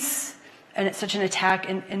States, and it's such an attack,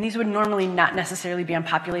 and these would normally not necessarily be on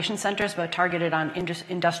population centers, but targeted on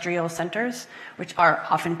industrial centers, which are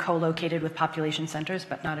often co-located with population centers,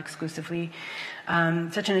 but not exclusively.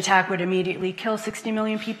 Such an attack would immediately kill 60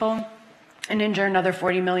 million people. and injure another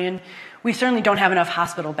 40 million. We certainly don't have enough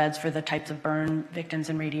hospital beds for the types of burn victims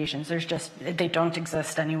and radiations. They don't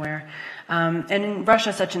exist anywhere. And in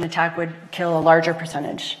Russia, such an attack would kill a larger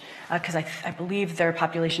percentage because I believe their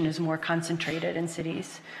population is more concentrated in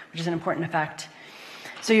cities, which is an important effect.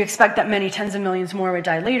 So you expect that many tens of millions more would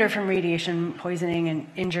die later from radiation poisoning and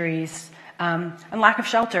injuries. And lack of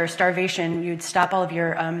shelter, starvation, you'd stop all of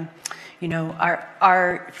your,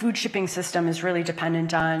 our food shipping system is really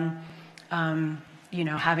dependent on,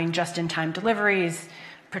 having just-in-time deliveries,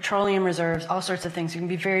 petroleum reserves, all sorts of things. It can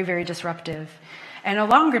be very, very disruptive. And a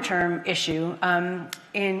longer-term issue,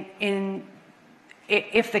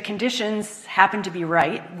 if the conditions happen to be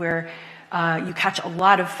right, where you catch a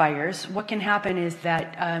lot of fires, what can happen is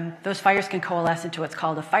that those fires can coalesce into what's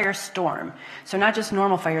called a firestorm. So not just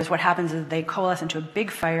normal fires, what happens is they coalesce into a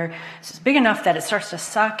big fire. So it's big enough that it starts to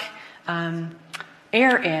suck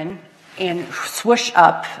air in and swoosh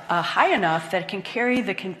up high enough that it can carry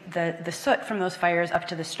the soot from those fires up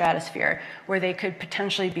to the stratosphere, where they could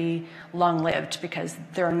potentially be long-lived because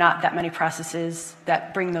there are not that many processes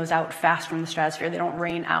that bring those out fast from the stratosphere. They don't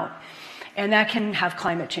rain out. And that can have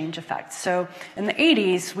climate change effects. So in the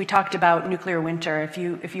 80s, we talked about nuclear winter. If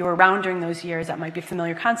you were around during those years, that might be a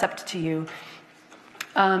familiar concept to you.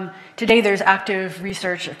 Today, there's active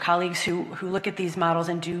research of colleagues who look at these models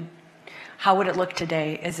and do, how would it look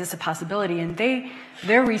today? Is this a possibility? And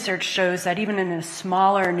their research shows that even in a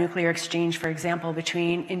smaller nuclear exchange, for example,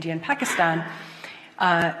 between India and Pakistan,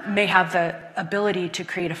 may have the ability to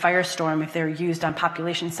create a firestorm if they're used on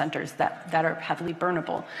population centers that are heavily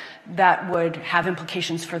burnable. That would have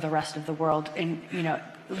implications for the rest of the world, in,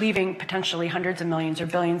 leaving potentially hundreds of millions or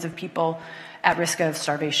billions of people at risk of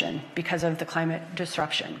starvation because of the climate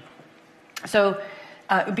disruption. So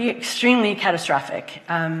it would be extremely catastrophic.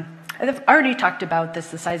 I've already talked about this,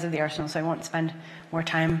 the size of the arsenal, so I won't spend more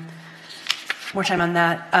time on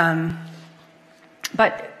that.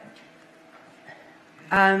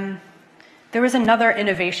 There was another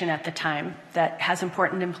innovation at the time that has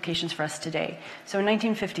important implications for us today. So in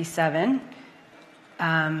 1957,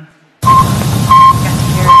 got to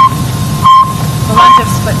hear the launch of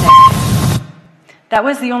Sputnik. That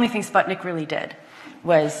was the only thing Sputnik really did,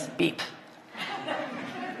 was beep.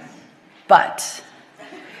 But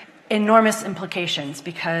enormous implications,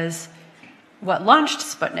 because what launched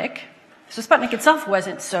Sputnik, so Sputnik itself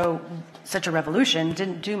wasn't such a revolution,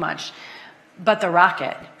 didn't do much, but the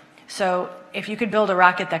rocket. So if you could build a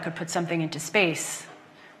rocket that could put something into space,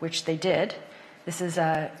 which they did, this is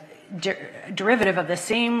a derivative of the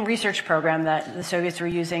same research program that the Soviets were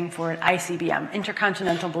using for an ICBM,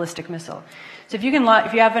 intercontinental ballistic missile. So if you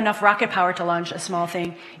have enough rocket power to launch a small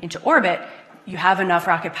thing into orbit, you have enough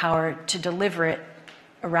rocket power to deliver it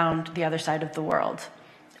around the other side of the world.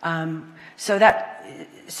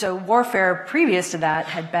 So warfare previous to that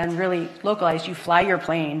had been really localized. You fly your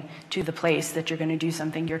plane to the place that you're going to do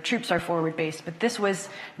something. Your troops are forward-based. But this was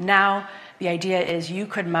now, the idea is you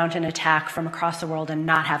could mount an attack from across the world and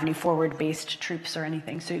not have any forward-based troops or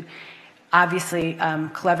anything. So obviously,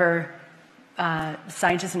 clever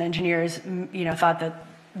scientists and engineers, thought that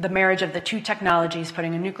the marriage of the two technologies,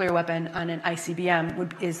 putting a nuclear weapon on an ICBM,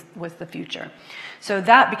 was the future. So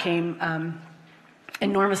that became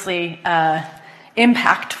enormously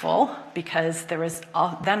impactful, because there was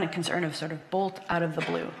then a concern of sort of bolt out of the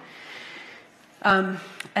blue. And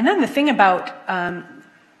then the thing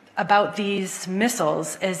about these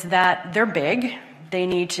missiles is that they're big. They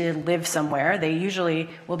need to live somewhere. They usually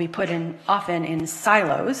will be put in, often in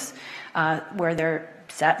silos, where they're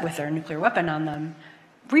set with their nuclear weapon on them,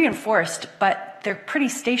 reinforced, but they're pretty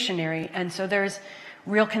stationary, and so there's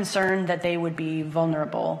real concern that they would be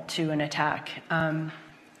vulnerable to an attack,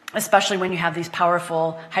 especially when you have these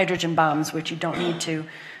powerful hydrogen bombs, which you don't need to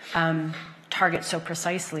target so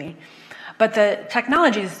precisely. But the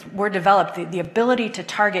technologies were developed, the ability to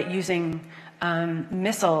target using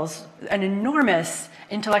missiles. An enormous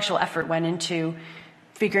intellectual effort went into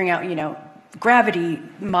figuring out, gravity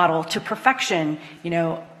model to perfection,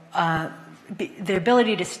 the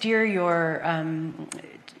ability to steer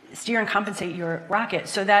and compensate your rocket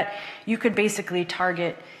so that you could basically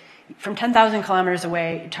target from 10,000 kilometers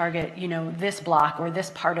away, target, this block or this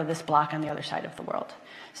part of this block on the other side of the world.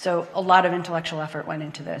 So a lot of intellectual effort went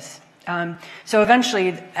into this. So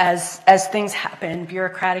eventually, as things happened,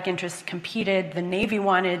 bureaucratic interests competed. The Navy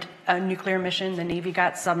wanted a nuclear mission. The Navy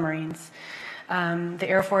got submarines. The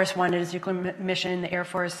Air Force wanted a nuclear mission. The Air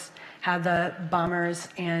Force had the bombers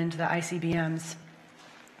and the ICBMs.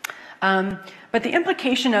 But the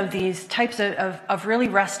implication of these types of really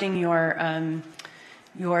resting your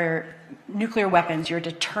nuclear weapons, your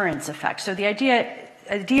deterrence effect. So the idea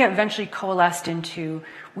idea eventually coalesced into,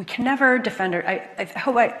 we can never defend, I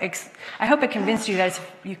hope I convinced you that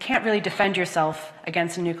you can't really defend yourself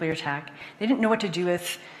against a nuclear attack. They didn't know what to do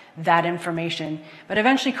with that information, but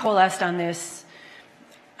eventually coalesced on this,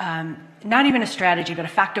 not even a strategy, but a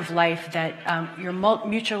fact of life that you're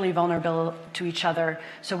mutually vulnerable to each other.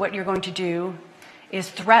 So what you're going to do is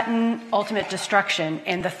threaten ultimate destruction,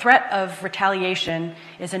 and the threat of retaliation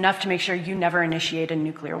is enough to make sure you never initiate a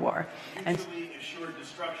nuclear war. Mutually assured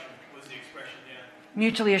destruction was the expression, yeah.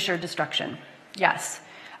 Mutually assured destruction, yes,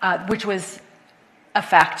 which was a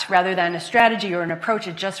fact rather than a strategy or an approach.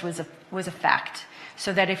 It just was a fact.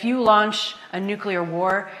 So that if you launch a nuclear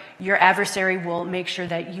war, your adversary will make sure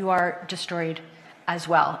that you are destroyed as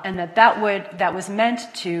well, and that was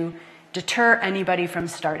meant to deter anybody from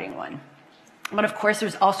starting one. But of course,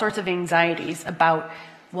 there's all sorts of anxieties about,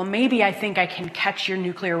 well, maybe I think I can catch your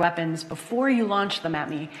nuclear weapons before you launch them at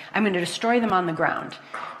me. I'm going to destroy them on the ground.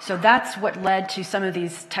 So that's what led to some of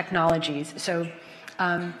these technologies. So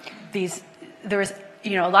there was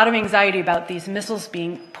a lot of anxiety about these missiles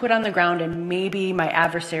being put on the ground, and maybe my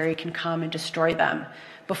adversary can come and destroy them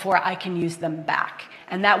before I can use them back.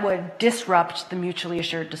 And that would disrupt the mutually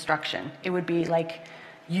assured destruction. It would be like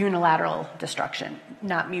unilateral destruction,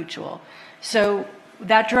 not mutual. So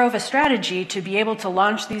that drove a strategy to be able to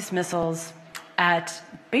launch these missiles at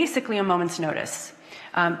basically a moment's notice.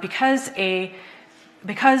 Because a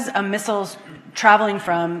missile's traveling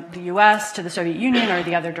from the US to the Soviet Union or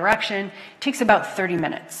the other direction takes about 30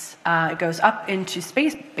 minutes. It goes up into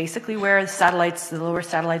space, basically where the lower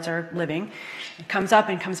satellites are living. It comes up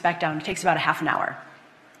and comes back down. It takes about a half an hour.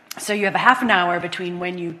 So you have a half an hour between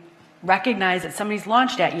when you recognize that somebody's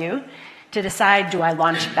launched at you to decide, do I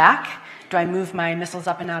launch back? Do I move my missiles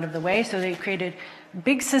up and out of the way? So they created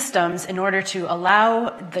big systems in order to allow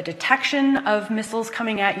the detection of missiles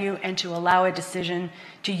coming at you and to allow a decision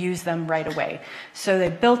to use them right away. So they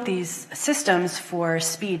built these systems for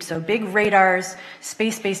speed. So big radars,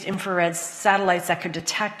 space-based infrared satellites that could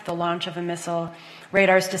detect the launch of a missile,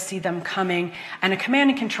 radars to see them coming, and a command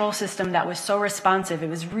and control system that was so responsive. It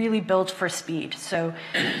was really built for speed. So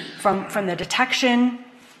from the detection,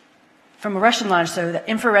 from a Russian launch, so the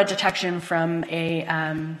infrared detection from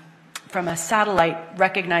a satellite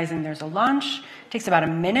recognizing there's a launch takes about a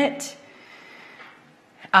minute.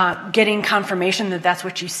 Getting confirmation that that's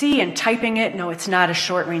what you see and typing it. No, it's not a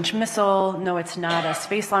short-range missile. No, it's not a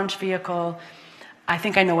space launch vehicle. I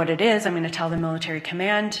think I know what it is. I'm going to tell the military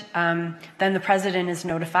command. Then the president is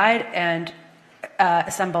notified and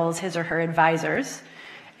assembles his or her advisors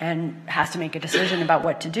and has to make a decision about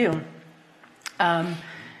what to do.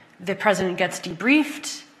 The president gets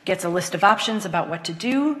debriefed, gets a list of options about what to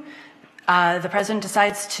do. The president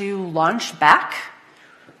decides to launch back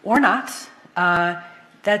or not.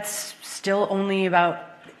 That's still only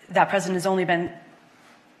that president has only been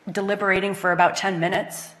deliberating for about 10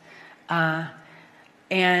 minutes.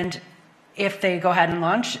 And if they go ahead and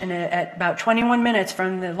launch, and at about 21 minutes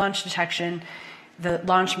from the launch detection, the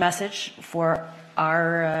launch message for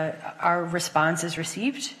our response is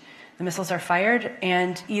received. The missiles are fired,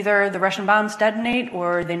 and either the Russian bombs detonate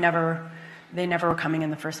or they never were coming in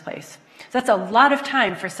the first place. So that's a lot of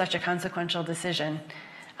time for such a consequential decision.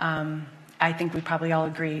 I think we probably all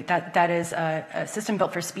agree that that is a system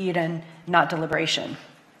built for speed and not deliberation.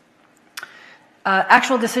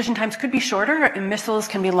 Actual decision times could be shorter, and missiles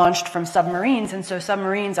can be launched from submarines, and so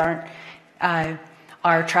submarines are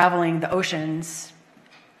traveling the oceans,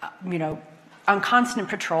 on constant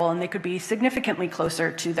patrol, and they could be significantly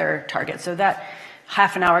closer to their target. So that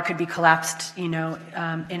half an hour could be collapsed,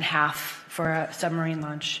 in half for a submarine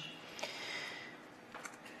launch.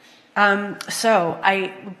 So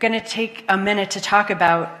I'm going to take a minute to talk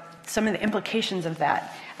about some of the implications of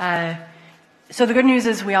that. So the good news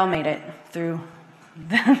is we all made it through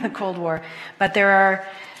the Cold War, but there are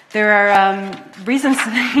reasons,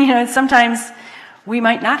 sometimes we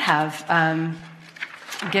might not have,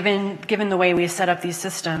 given the way we've set up these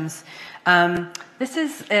systems. This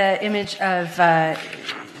is an image of, I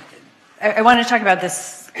wanted to talk about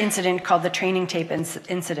this incident called the training tape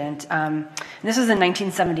incident. This was in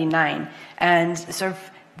 1979, and sort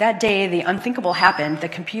of that day the unthinkable happened. The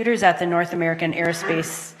computers at the North American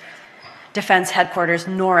Aerospace Defense Headquarters,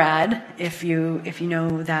 NORAD, if you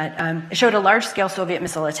know that, it showed a large-scale Soviet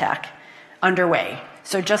missile attack underway.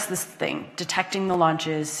 So just this thing, detecting the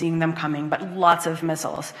launches, seeing them coming, but lots of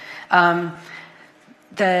missiles.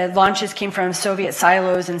 The launches came from Soviet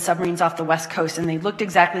silos and submarines off the West Coast, and they looked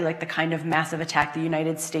exactly like the kind of massive attack the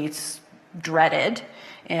United States dreaded.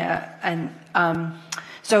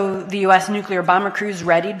 So the U.S. nuclear bomber crews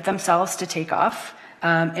readied themselves to take off.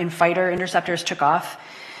 and fighter interceptors took off.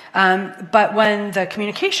 But when the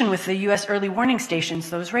communication with the U.S. early warning stations,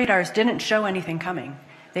 those radars didn't show anything coming.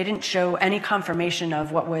 They didn't show any confirmation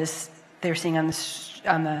of what they were seeing on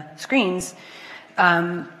the screens.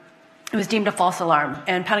 It was deemed a false alarm,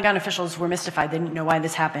 and Pentagon officials were mystified. They didn't know why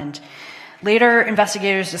this happened. Later,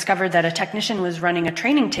 investigators discovered that a technician was running a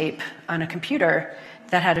training tape on a computer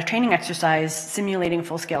that had a training exercise simulating a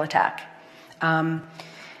full-scale attack.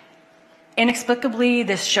 Inexplicably,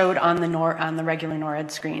 this showed on the regular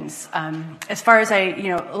NORAD screens. As far as a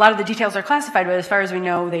lot of the details are classified, but as far as we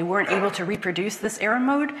know, they weren't able to reproduce this error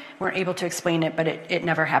mode, weren't able to explain it, but it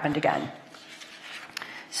never happened again.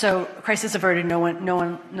 So, crisis averted. No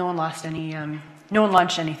one lost any. No one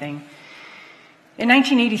launched anything. In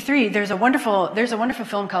 1983, there's a wonderful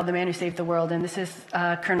film called The Man Who Saved the World, and this is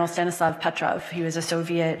Colonel Stanislav Petrov. He was a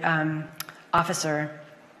Soviet officer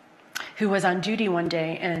who was on duty one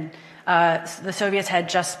day, and the Soviets had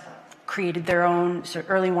just created their own sort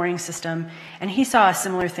of early warning system, and he saw a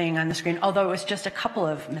similar thing on the screen, although it was just a couple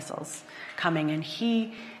of missiles coming, and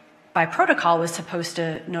he, by protocol, was supposed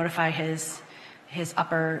to notify his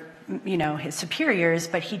upper, his superiors,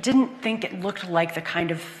 but he didn't think it looked like the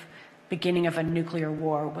kind of beginning of a nuclear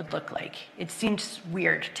war would look like. It seemed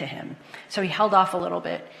weird to him. So he held off a little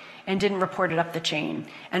bit and didn't report it up the chain.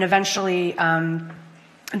 And eventually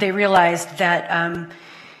they realized that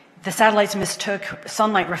the satellites mistook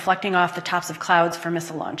sunlight reflecting off the tops of clouds for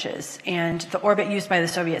missile launches. And the orbit used by the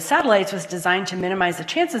Soviet satellites was designed to minimize the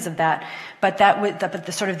chances of that, but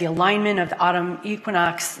the sort of the alignment of the autumn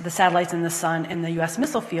equinox, the satellites and the sun, and the US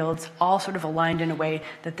missile fields all sort of aligned in a way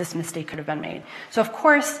that this mistake could have been made. So of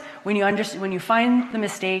course, when you find the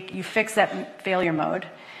mistake, you fix that failure mode.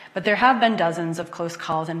 But there have been dozens of close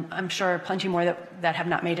calls, and I'm sure plenty more that have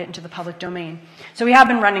not made it into the public domain. So we have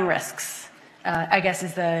been running risks. I guess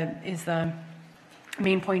is the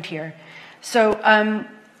main point here. So I'm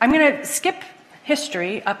going to skip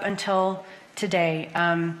history up until today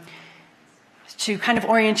to kind of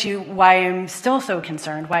orient you why I'm still so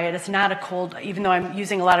concerned, why it is not a cold, even though I'm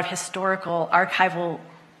using a lot of historical archival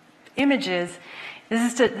images,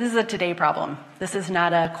 this is a today problem. This is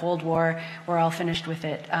not a Cold War, we're all finished with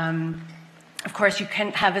it. Of course, you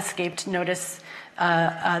can have escaped notice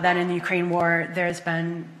that in the Ukraine war, there's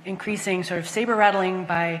been increasing sort of saber rattling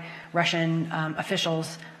by Russian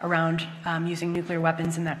officials around using nuclear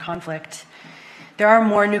weapons in that conflict. There are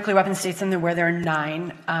more nuclear weapon states than there were. There are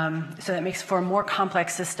 9. So that makes for a more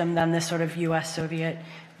complex system than this sort of US-Soviet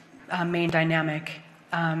main dynamic.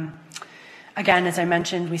 Again, as I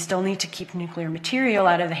mentioned, we still need to keep nuclear material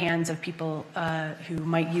out of the hands of people who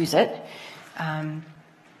might use it.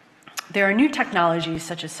 There are new technologies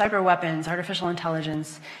such as cyber weapons, artificial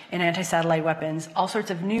intelligence, and anti-satellite weapons, all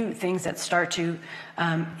sorts of new things that start to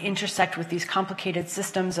intersect with these complicated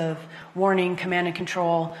systems of warning, command and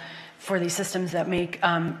control for these systems that make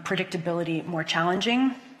predictability more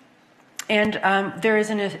challenging. And there is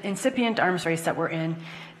an incipient arms race that we're in.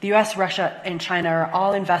 The US, Russia, and China are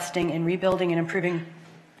all investing in rebuilding and improving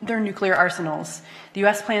their nuclear arsenals. The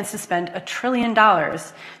US plans to spend $1 trillion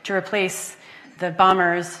to replace the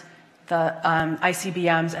bombers, the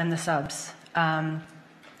ICBMs, and the subs.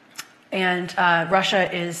 Russia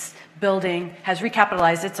has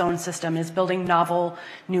recapitalized its own system, is building novel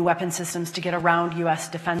new weapon systems to get around US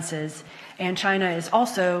defenses. And China is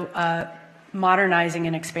also modernizing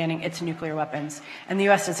and expanding its nuclear weapons. And the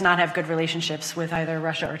US does not have good relationships with either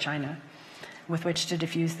Russia or China with which to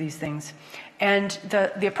diffuse these things. And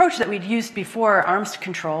the approach that we'd used before arms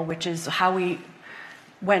control, which is how we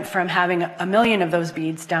went from having 1 million of those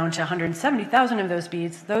beads down to 170,000 of those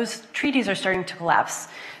beads, those treaties are starting to collapse.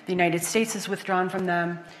 The United States is withdrawn from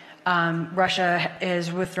them. Russia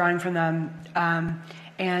is withdrawing from them.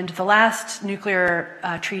 And the last nuclear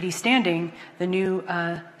treaty standing, the new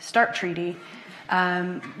START treaty,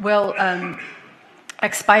 will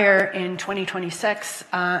expire in 2026,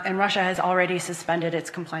 and Russia has already suspended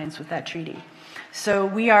its compliance with that treaty. So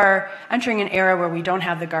we are entering an era where we don't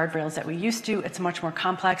have the guardrails that we used to. It's much more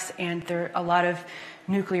complex, and there are a lot of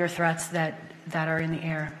nuclear threats that are in the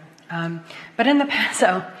air. But in the past,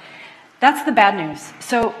 so that's the bad news.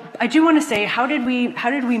 So I do want to say, how did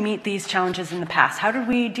we meet these challenges in the past? How did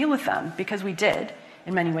we deal with them? Because we did,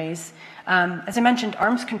 in many ways. As I mentioned,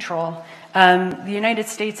 arms control. The United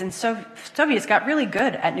States and Soviets got really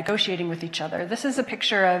good at negotiating with each other. This is a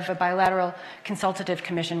picture of a bilateral consultative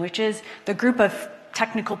commission, which is the group of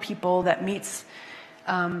technical people that meets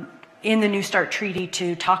in the New START treaty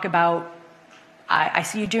to talk about, I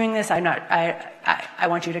see you doing this, I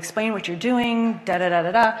want you to explain what you're doing,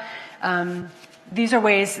 these are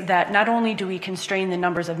ways that not only do we constrain the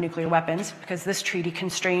numbers of nuclear weapons, because this treaty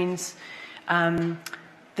constrains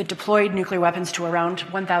the deployed nuclear weapons to around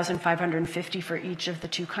 1,550 for each of the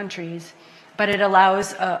two countries, but it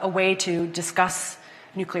allows a way to discuss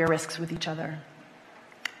nuclear risks with each other.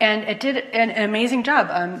 And it did an amazing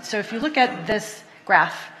job. So if you look at this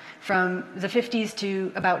graph from the 50s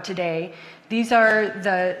to about today, these are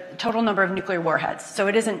the total number of nuclear warheads. So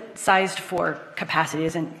it isn't sized for capacity, it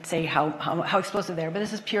doesn't say how explosive they are, but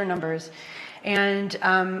this is pure numbers. And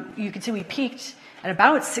you can see we peaked at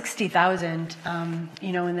about 60,000,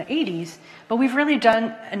 in the 80s, but we've really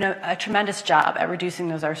done a tremendous job at reducing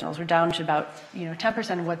those arsenals. We're down to about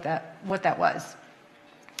 10% of what that was.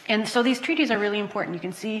 And so these treaties are really important. You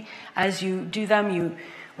can see as you do them,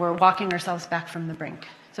 we're walking ourselves back from the brink.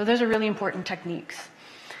 So those are really important techniques.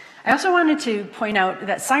 I also wanted to point out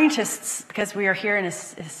that scientists, because we are here in a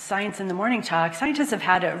Science in the Morning talk, scientists have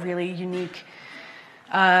had a really unique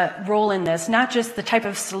role in this, not just the type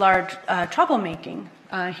of Szilard troublemaking,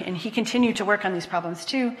 and he continued to work on these problems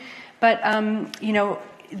too, but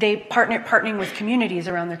they partnering with communities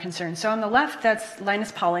around their concerns. So on the left, that's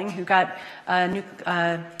Linus Pauling, who got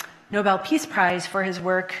a Nobel Peace Prize for his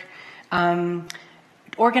work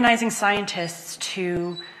organizing scientists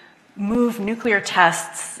to move nuclear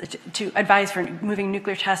tests, to advise for moving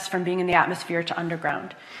nuclear tests from being in the atmosphere to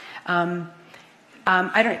underground.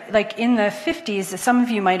 I don't, like in the 50s, some of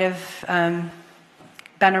you might have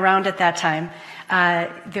been around at that time,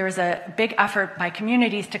 there was a big effort by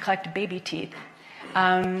communities to collect baby teeth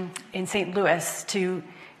in St. Louis to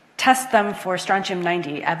test them for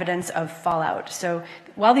strontium-90, evidence of fallout. So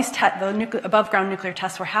while these above-ground nuclear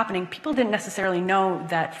tests were happening, people didn't necessarily know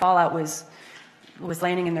that fallout was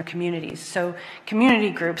landing in their communities. So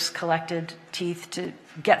community groups collected teeth to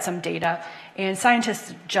get some data, and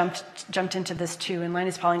scientists jumped into this too. And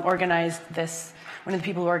Linus Pauling organized this, one of the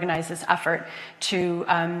people who organized this effort to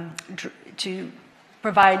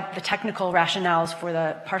provide the technical rationales for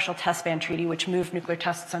the Partial Test Ban Treaty, which moved nuclear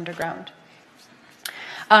tests underground.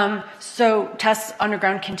 So tests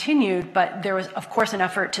underground continued, but there was, of course, an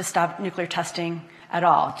effort to stop nuclear testing at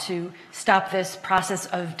all, to stop this process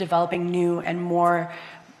of developing new and more,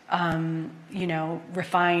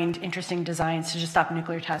 refined, interesting designs to just stop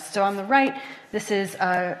nuclear tests. So on the right, this is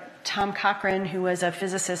Tom Cochrane, who was a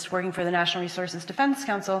physicist working for the National Resources Defense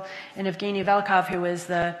Council, and Evgeny Velikov, who was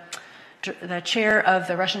the chair of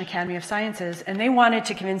the Russian Academy of Sciences, and they wanted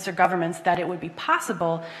to convince their governments that it would be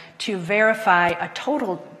possible to verify a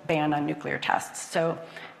total ban on nuclear tests. So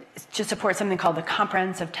to support something called the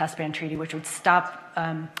Comprehensive Test Ban Treaty, which would stop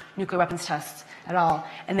nuclear weapons tests at all.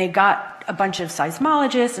 And they got a bunch of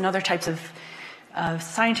seismologists and other types of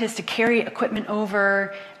scientists to carry equipment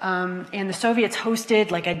over, and the Soviets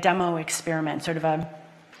hosted like a demo experiment, sort of not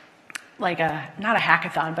a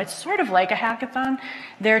hackathon, but sort of like a hackathon,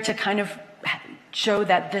 there to kind of show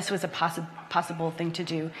that this was a possible thing to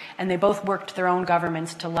do. And they both worked their own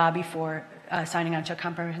governments to lobby for signing on to a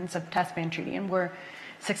Comprehensive Test Ban Treaty, and were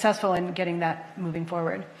successful in getting that moving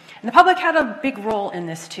forward. And the public had a big role in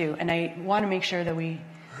this too, and I want to make sure that we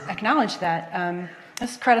acknowledge that.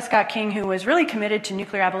 This is Coretta Scott King, who was really committed to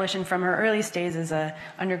nuclear abolition from her earliest days as an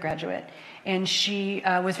undergraduate. And she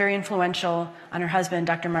was very influential on her husband,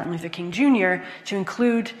 Dr. Martin Luther King Jr., to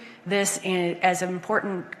include this as an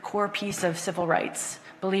important core piece of civil rights,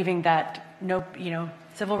 believing that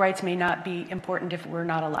civil rights may not be important if we're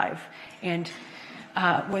not alive, and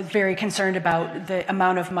was very concerned about the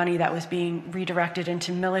amount of money that was being redirected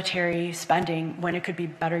into military spending when it could be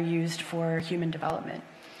better used for human development.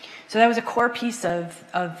 So that was a core piece of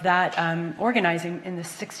that organizing in the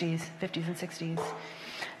 50s and 60s.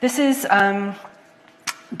 This is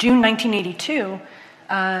June 1982,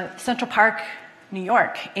 Central Park, New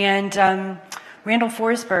York. And Randall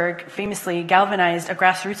Forsberg famously galvanized a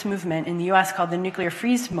grassroots movement in the U.S. called the Nuclear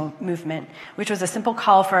Freeze Movement, which was a simple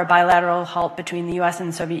call for a bilateral halt between the U.S. and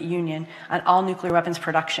the Soviet Union on all nuclear weapons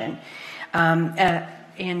production. A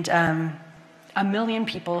million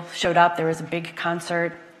people showed up. There was a big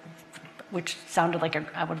concert, which sounded like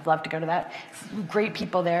I would have loved to go to that. Great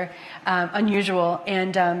people there, unusual,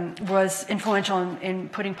 and was influential in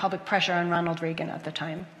putting public pressure on Ronald Reagan at the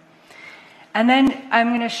time. And then I'm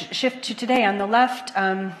going to shift to today. On the left,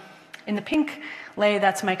 in the pink lay,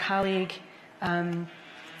 that's my colleague,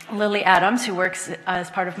 Lily Adams, who works as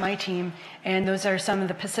part of my team. And those are some of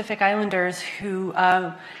the Pacific Islanders who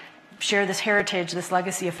share this heritage, this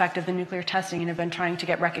legacy effect of the nuclear testing, and have been trying to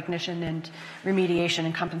get recognition and remediation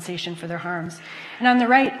and compensation for their harms. And on the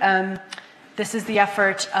right, this is the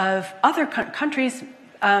effort of other countries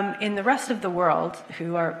in the rest of the world,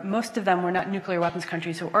 who are, most of them were not nuclear weapons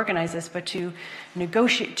countries who organized this, but to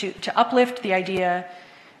negotiate, to uplift the idea,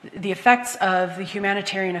 the effects of the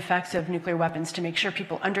humanitarian effects of nuclear weapons, to make sure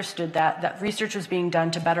people understood that research was being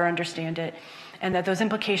done to better understand it, and that those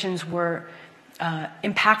implications were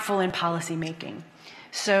impactful in policy making.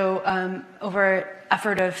 So over an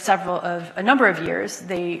effort of a number of years,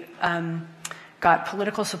 they got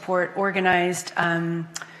political support, organized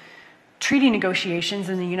treaty negotiations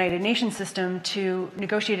in the United Nations system to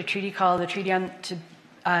negotiate a treaty called the Treaty on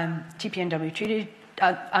TPNW, Treaty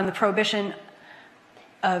on the Prohibition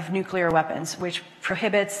of Nuclear Weapons, which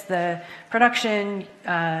prohibits the production,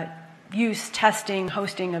 use, testing,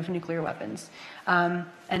 hosting of nuclear weapons. And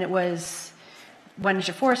it went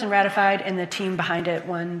into force and ratified, and the team behind it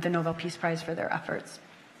won the Nobel Peace Prize for their efforts.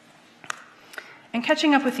 And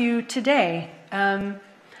catching up with you today,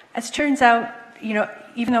 as it turns out, you know,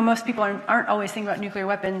 even though most people aren't always thinking about nuclear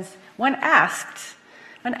weapons, when asked,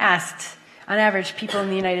 on average, people in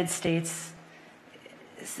the United States,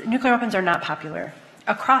 nuclear weapons are not popular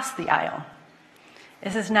across the aisle.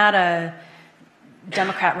 This is not a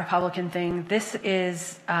Democrat-Republican thing. This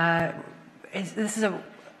is a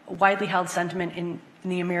widely held sentiment in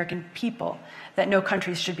the American people that no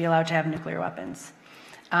countries should be allowed to have nuclear weapons.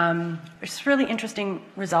 It's really interesting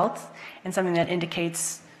results and something that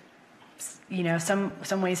indicates, you know,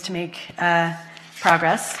 some ways to make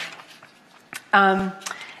progress.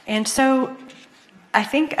 And so I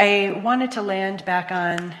think I wanted to land back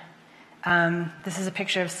on, this is a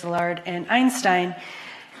picture of Szilard and Einstein.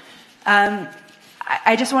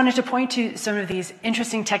 I just wanted to point to some of these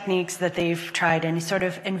interesting techniques that they've tried and sort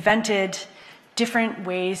of invented different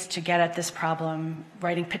ways to get at this problem,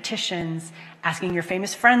 writing petitions, asking your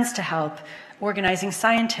famous friends to help, organizing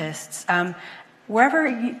scientists. Wherever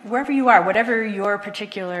you are, whatever your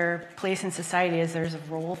particular place in society is, there's a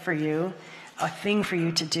role for you, a thing for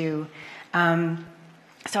you to do.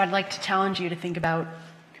 So I'd like to challenge you to think about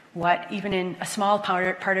what, even in a small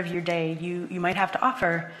part of your day, you might have to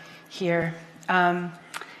offer here. And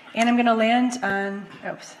I'm going to land on,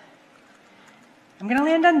 I'm going to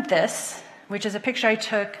land on this, which is a picture I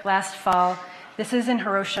took last fall. This is in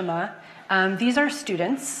Hiroshima. These are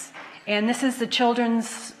students, and this is the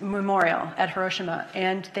Children's Memorial at Hiroshima.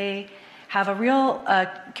 And they have a real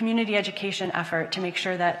community education effort to make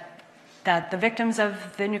sure that the victims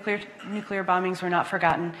of the nuclear bombings were not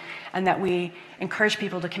forgotten, and that we encourage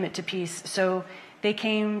people to commit to peace. So they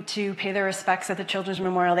came to pay their respects at the Children's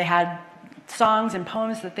Memorial. They had songs and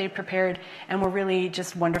poems that they prepared and were really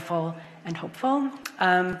just wonderful and hopeful.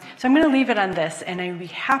 So I'm going to leave it on this, and I'd be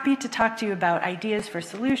happy to talk to you about ideas for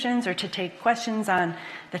solutions or to take questions on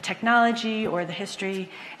the technology or the history.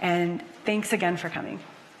 And thanks again for coming.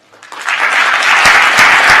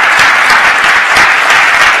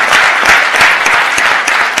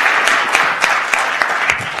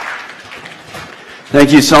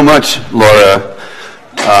 Thank you so much, Laura,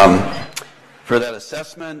 for that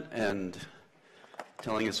assessment and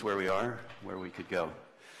telling us where we are, where we could go.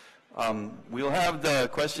 We'll have the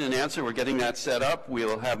question and answer. We're getting that set up.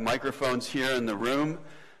 We'll have microphones here in the room.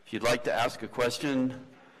 If you'd like to ask a question,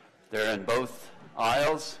 they're in both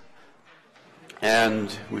aisles.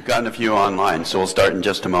 And we've gotten a few online, so we'll start in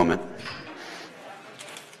just a moment.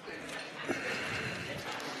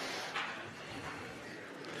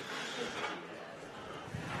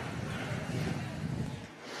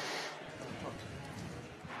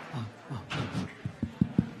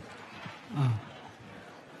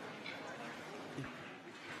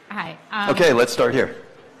 Hi. Okay, let's start here.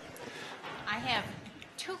 I have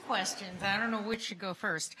two questions. I don't know which should go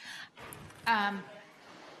first.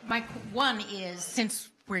 One is, since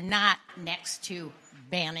we're not next to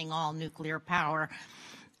banning all nuclear power,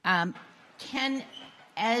 as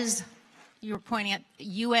you were pointing out, the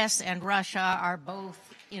U.S. and Russia are both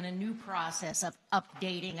in a new process of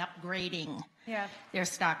updating, upgrading their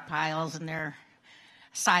stockpiles and their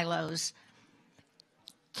silos.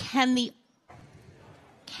 Can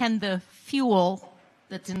the fuel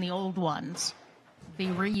that's in the old ones be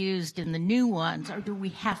reused in the new ones, or do we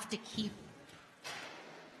have to keep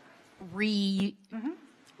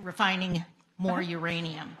refining more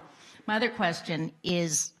uranium? My other question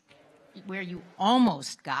is, where you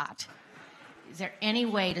almost got, is there any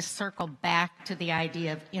way to circle back to the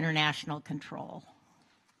idea of international control?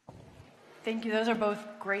 Thank you. Those are both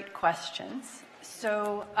great questions.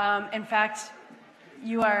 So, in fact,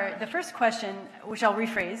 the first question, which I'll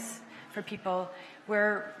rephrase for people,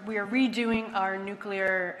 where we are redoing our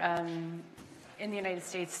nuclear in the United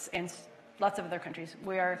States and lots of other countries.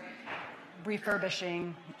 We are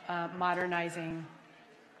refurbishing, modernizing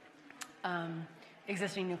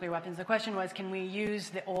existing nuclear weapons. The question was, can we use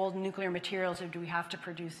the old nuclear materials, or do we have to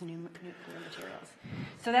produce new nuclear materials?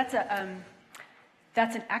 So that's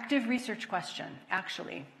an active research question,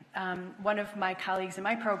 actually. One of my colleagues in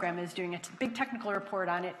my program is doing a big technical report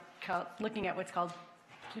on it, looking at what's called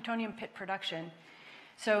plutonium pit production.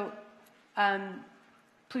 So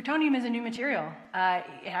plutonium is a new material.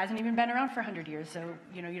 It hasn't even been around for 100 years, so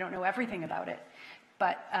you don't know everything about it.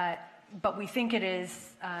 But we think it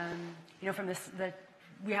is, from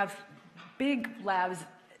we have big labs,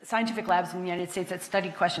 scientific labs in the United States that study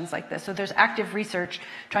questions like this. So there's active research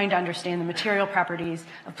trying to understand the material properties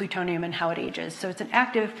of plutonium and how it ages. So it's an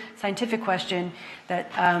active scientific question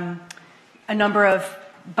that a number of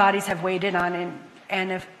bodies have weighed in on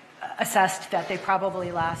and have assessed that they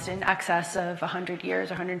probably last in excess of 100 years,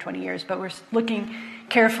 120 years. But we're looking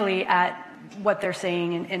carefully at what they're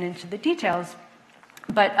saying and into the details.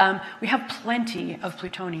 But we have plenty of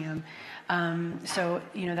plutonium. So,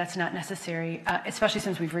 that's not necessary, especially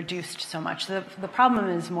since we've reduced so much. The problem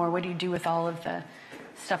is more, what do you do with all of the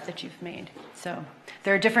stuff that you've made? So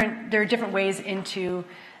there are different ways into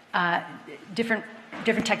different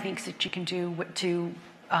techniques that you can do to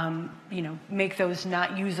make those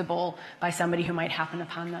not usable by somebody who might happen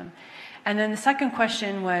upon them. And then the second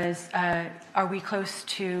question was, are we close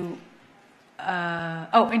to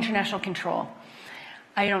international control?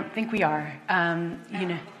 I don't think we are.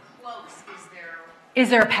 Is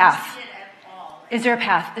there a path? Is there a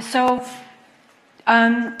path? So,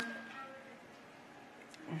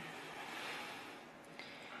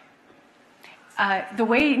 the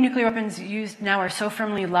way nuclear weapons used now are so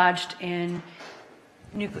firmly lodged in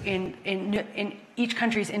each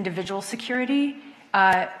country's individual security.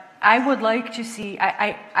 I would like to see.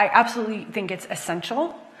 I absolutely think it's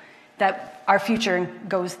essential that our future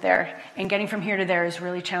goes there, and getting from here to there is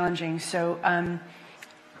really challenging. So.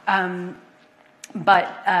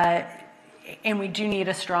 And we do need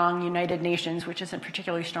a strong United Nations, which isn't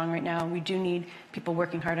particularly strong right now. We do need people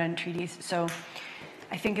working hard on treaties. So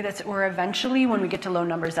I think we're eventually, when we get to low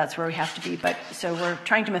numbers, that's where we have to be. But so we're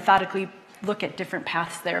trying to methodically look at different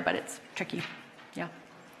paths there, but it's tricky. Yeah.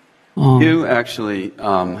 You actually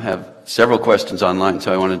have several questions online,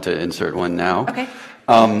 so I wanted to insert one now. Okay.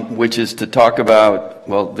 Which is to talk about,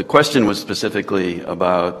 the question was specifically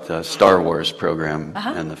about the Star Wars program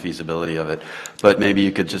and the feasibility of it, but maybe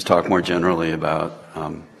you could just talk more generally about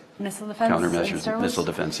missile defense, countermeasures, missile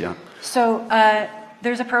defense, yeah. So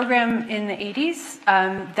there's a program in the 80s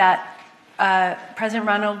that President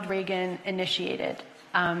Ronald Reagan initiated.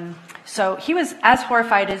 So he was as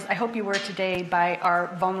horrified as I hope you were today by our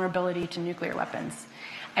vulnerability to nuclear weapons,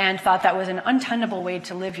 and thought that was an untenable way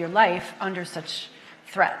to live your life under such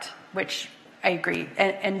threat, which I agree,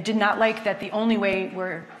 and did not like that the only way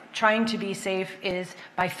we're trying to be safe is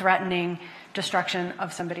by threatening destruction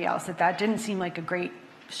of somebody else, that didn't seem like a great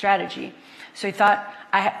strategy. So he thought,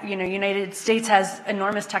 United States has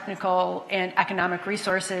enormous technical and economic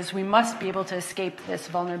resources. We must be able to escape this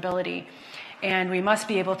vulnerability, and we must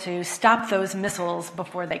be able to stop those missiles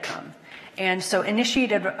before they come. And so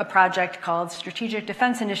initiated a project called Strategic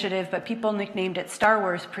Defense Initiative, but people nicknamed it Star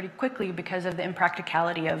Wars pretty quickly because of the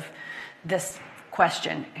impracticality of this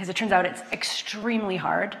question. Because it turns out it's extremely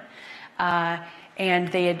hard, and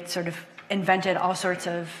they had sort of invented all sorts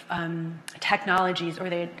of technologies, or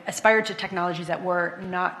they had aspired to technologies that were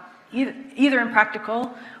not either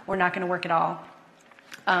impractical or not going to work at all,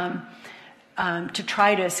 to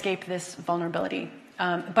try to escape this vulnerability.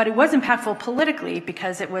 But it was impactful politically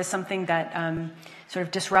because it was something that sort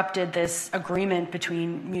of disrupted this agreement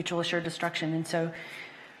between mutual assured destruction. And so,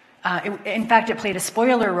 in fact, it played a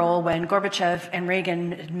spoiler role when Gorbachev and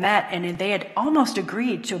Reagan met, and they had almost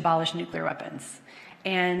agreed to abolish nuclear weapons.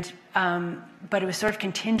 And but it was sort of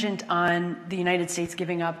contingent on the United States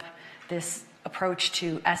giving up this approach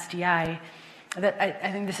to SDI. That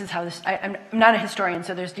I think this is how this. I'm not a historian,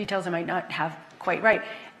 so there's details I might not have quite right.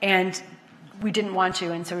 And we didn't want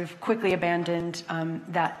to, and so we've quickly abandoned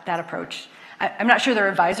that approach. I'm not sure their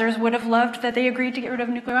advisors would have loved that they agreed to get rid of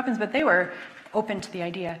nuclear weapons, but they were open to the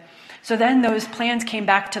idea. So then those plans came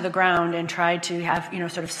back to the ground and tried to have,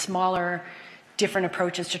 sort of smaller, different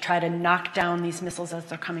approaches to try to knock down these missiles as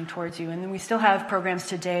they're coming towards you. And then we still have programs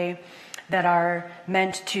today that are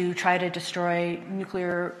meant to try to destroy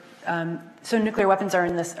nuclear. So nuclear weapons are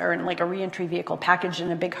in like a reentry vehicle packaged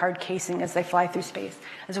in a big hard casing as they fly through space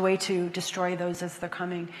as a way to destroy those as they're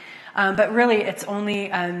coming. But really, it's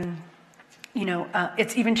only,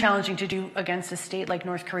 it's even challenging to do against a state like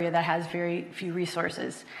North Korea that has very few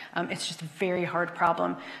resources. It's just a very hard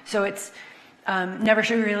problem. So it's never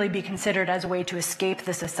should really be considered as a way to escape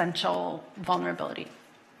this essential vulnerability.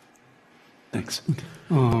 Thanks.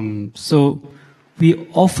 So we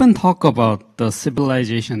often talk about the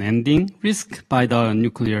civilization ending risk by the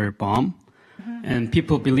nuclear bomb. And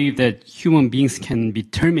people believe that human beings can be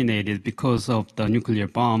terminated because of the nuclear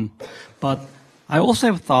bomb. But I also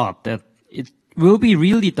have thought that it will be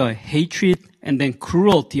really the hatred and then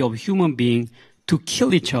cruelty of human beings to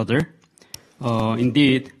kill each other,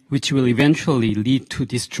 indeed, which will eventually lead to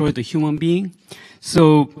destroy the human being.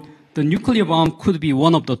 So the nuclear bomb could be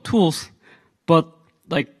one of the tools, but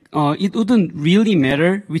it wouldn't really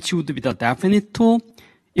matter which would be the definite tool.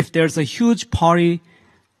 If there's a huge party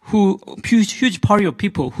of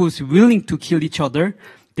people who's willing to kill each other,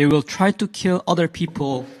 they will try to kill other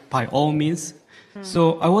people by all means.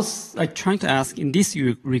 So I was trying to ask, in this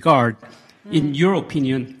regard, in your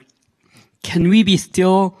opinion, can we be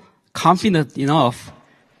still confident enough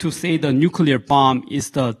to say the nuclear bomb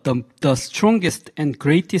is the strongest and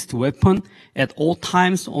greatest weapon at all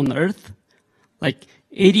times on Earth? Like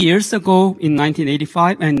 80 years ago in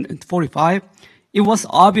 1985 and 45, it was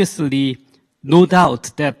obviously no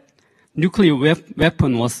doubt that nuclear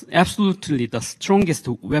weapon was absolutely the strongest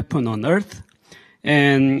weapon on Earth.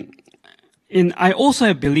 And I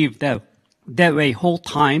also believe that way whole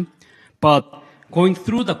time. But going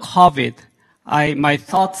through the COVID, my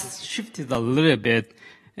thoughts shifted a little bit.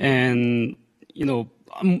 And,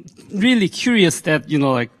 I'm really curious that,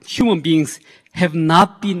 human beings have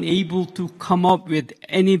not been able to come up with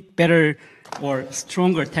any better or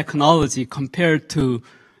stronger technology compared to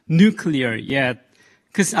nuclear yet.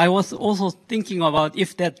 Because I was also thinking about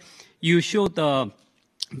if that you showed the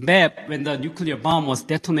map when the nuclear bomb was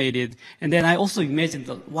detonated, and then I also imagined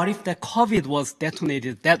what if the COVID was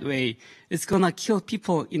detonated that way? It's gonna kill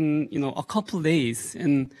people in a couple of days,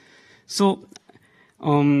 and so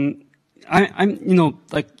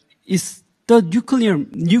is the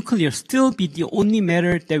nuclear still be the only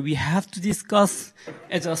matter that we have to discuss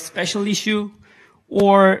as a special issue,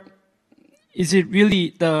 or is it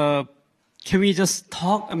really can we just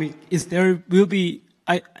talk? I mean,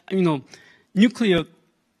 nuclear,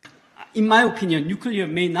 in my opinion, nuclear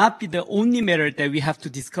may not be the only matter that we have to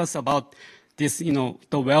discuss about this,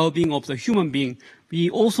 the well-being of the human being. We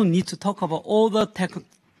also need to talk about all the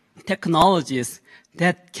technologies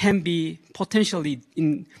that can be potentially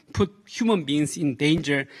put human beings in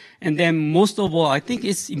danger. And then most of all, I think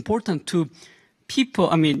it's important to people,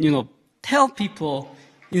 tell people,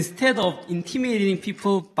 instead of intimidating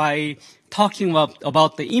people by talking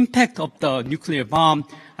about the impact of the nuclear bomb,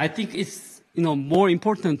 I think it's, more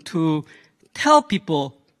important to tell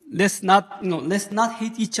people, let's not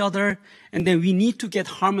hate each other, and then we need to get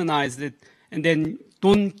harmonized, and then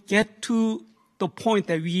don't get to the point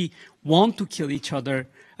that we want to kill each other.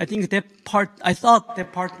 I thought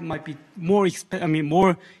that part might be more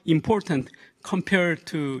important compared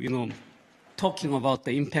to, talking about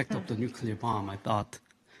the impact of the nuclear bomb, I thought.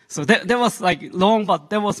 So that was long, but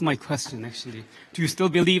that was my question, actually. Do you still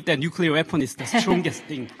believe that nuclear weapon is the strongest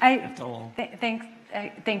thing after all?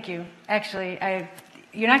 Thank you. Actually,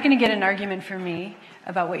 you're not going to get an argument from me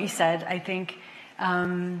about what you said. I think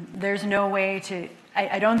there's no way to...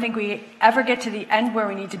 I don't think we ever get to the end where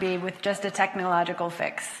we need to be with just a technological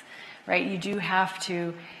fix, right? You do have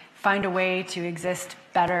to find a way to exist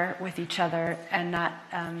better with each other and not...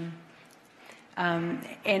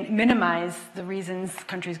 and minimize the reasons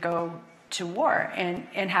countries go to war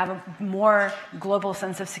and have a more global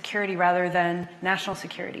sense of security rather than national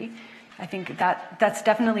security. I think that's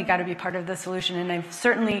definitely got to be part of the solution. And I've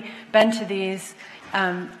certainly been to these,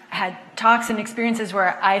 had talks and experiences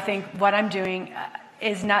where I think what I'm doing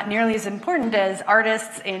is not nearly as important as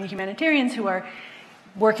artists and humanitarians who are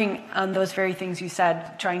working on those very things you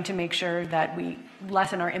said, trying to make sure that we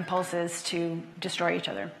lessen our impulses to destroy each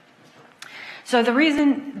other. So the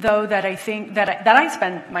reason, though, that I think that I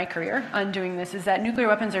spent my career on doing this is that nuclear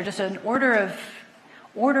weapons are just an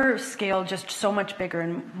order scale just so much bigger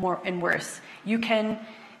and more and worse. You can,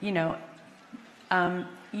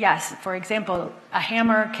 yes, for example, a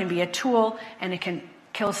hammer can be a tool and it can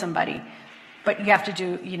kill somebody, but you have to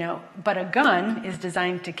do, but a gun is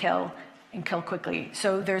designed to kill and kill quickly.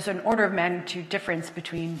 So there's an order of magnitude difference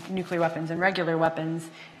between nuclear weapons and regular weapons.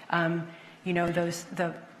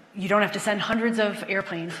 You don't have to send hundreds of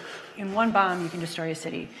airplanes. In one bomb, you can destroy a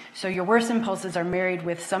city. So your worst impulses are married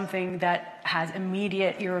with something that has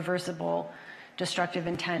immediate, irreversible, destructive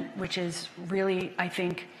intent, which is really, I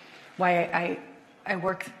think, why I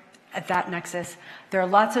work at that nexus. There are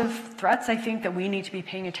lots of threats, I think, that we need to be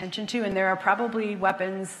paying attention to, and there are probably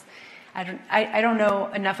weapons. I don't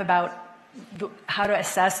know enough about how to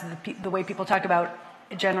assess the way people talk about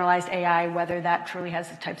generalized AI, whether that truly has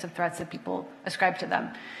the types of threats that people ascribe to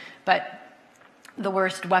them. But the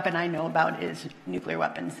worst weapon I know about is nuclear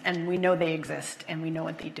weapons, and we know they exist, and we know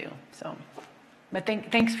what they do. So, but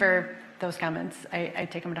thanks for those comments. I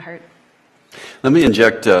take them to heart. Let me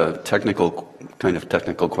inject a technical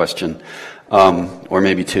question, or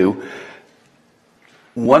maybe two.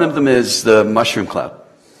 One of them is the mushroom cloud.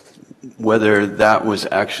 Whether that was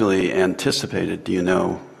actually anticipated, do you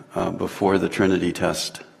know, before the Trinity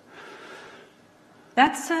test?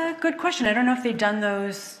 That's a good question. I don't know if they've done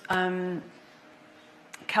those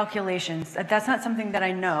calculations. That's not something that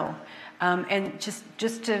I know. And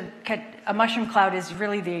just to catch, a mushroom cloud is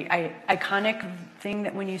really the iconic thing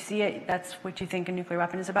that when you see it, that's what you think a nuclear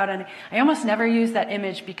weapon is about. And I almost never use that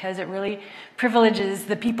image because it really privileges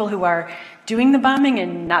the people who are doing the bombing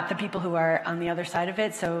and not the people who are on the other side of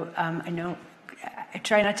it. So I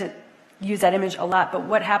try not to use that image a lot. But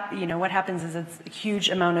what happens is it's a huge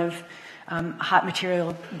amount of hot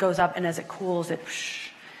material goes up, and as it cools, it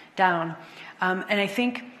down. And I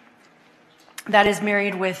think that is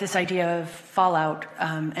married with this idea of fallout,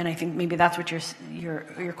 and I think maybe that's what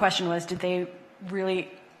your question was.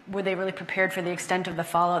 Were they really prepared for the extent of the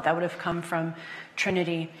fallout that would have come from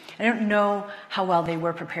Trinity? I don't know how well they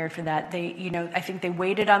were prepared for that. I think they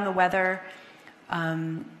waited on the weather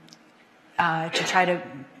to try to,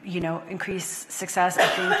 increase success. I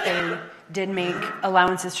think they did make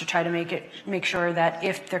allowances to try to make sure that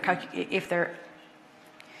if their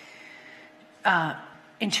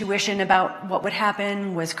intuition about what would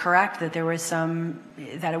happen was correct, that there was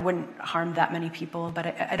that it wouldn't harm that many people, but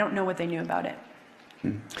I don't know what they knew about it.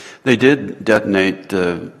 They did detonate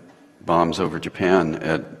bombs over Japan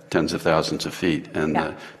at tens of thousands of feet, and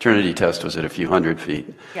the Trinity test was at a few hundred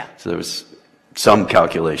feet. Yeah. So there was some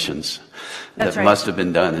calculations that right. must have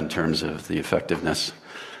been done in terms of the effectiveness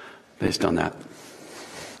based on that.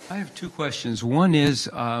 I have two questions. One is,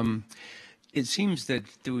 it seems that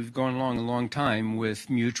we've gone along a long time with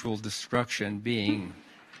mutual destruction being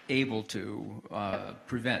able to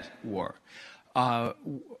prevent war.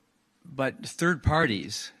 But third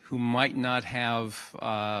parties who might not have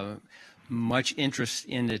much interest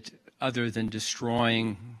in it other than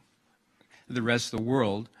destroying the rest of the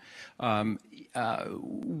world,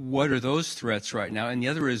 what are those threats right now? And the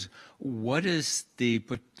other is,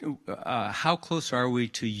 how close are we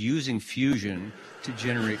to using fusion to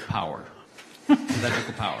generate power?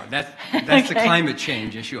 Electrical power. That's okay. The climate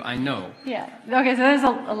change issue, I know. Yeah. Okay, so there's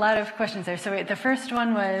a lot of questions there. So wait, the first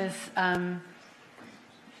one was...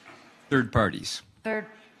 third parties. But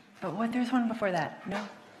there's one before that, no?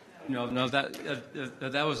 No,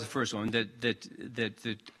 that was the first one, that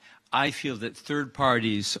I feel that third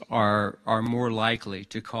parties are more likely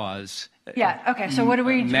to cause... Yeah, okay, so what are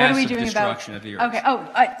we doing about... destruction of the Earth. Okay,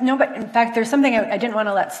 no, but in fact, there's something I didn't want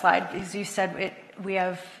to let slide, because you said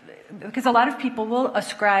because a lot of people will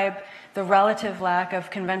ascribe the relative lack of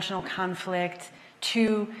conventional conflict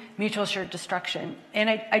to mutual assured destruction. And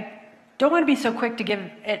I don't want to be so quick to give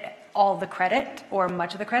it all the credit or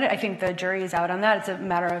much of the credit. I think the jury is out on that. It's a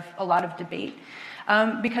matter of a lot of debate.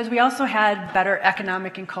 Because we also had better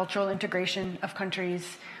economic and cultural integration of countries.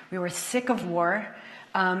 We were sick of war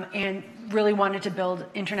and really wanted to build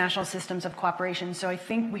international systems of cooperation. So I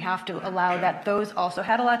think we have to allow that those also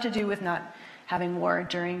had a lot to do with not having war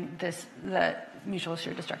during the mutual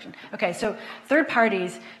assured destruction. Okay, so third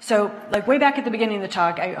parties. So like way back at the beginning of the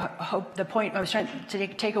talk, I hope the point I was trying to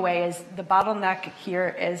take away is the bottleneck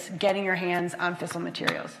here is getting your hands on fissile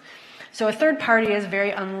materials. So a third party is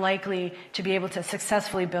very unlikely to be able to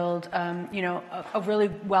successfully build, a really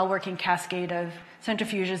well-working cascade of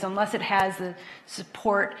centrifuges unless it has the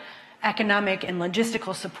support, economic and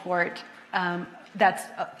logistical support. That's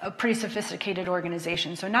a pretty sophisticated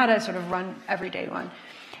organization. So not a sort of run everyday one,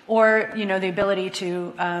 or the ability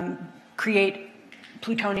to create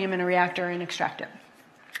plutonium in a reactor and extract it.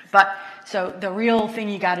 But so the real thing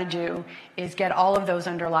you got to do is get all of those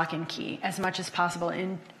under lock and key as much as possible.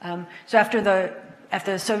 So after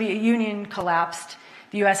the Soviet Union collapsed,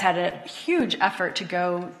 the U.S. had a huge effort to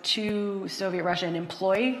go to Soviet Russia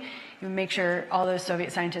and make sure all those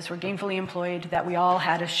Soviet scientists were gainfully employed, that we all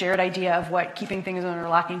had a shared idea of what keeping things under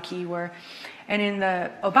lock and key were. And in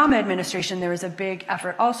the Obama administration, there was a big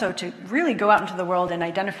effort also to really go out into the world and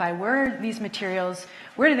identify where are these materials,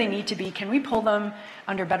 where do they need to be, can we pull them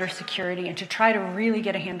under better security, and to try to really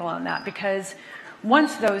get a handle on that. Because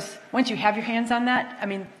once you have your hands on that, I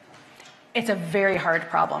mean, it's a very hard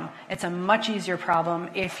problem. It's a much easier problem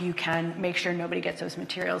if you can make sure nobody gets those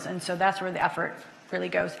materials. And so that's where the effort really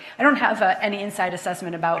goes. I don't have any inside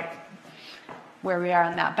assessment about where we are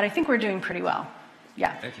on that, but I think we're doing pretty well.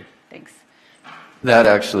 Yeah. Thank you. Thanks. That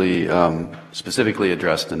actually specifically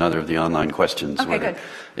addressed another of the online questions. Okay,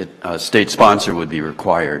 good. A state sponsor would be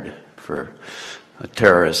required for a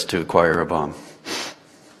terrorist to acquire a bomb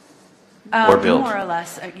or build. More or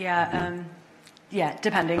less, yeah,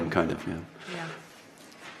 depending. Some kind of, yeah.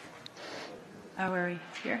 Where are we?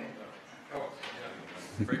 Here?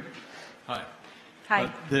 Hi.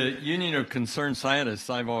 Hi. The Union of Concerned Scientists,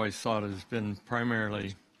 I've always thought, has been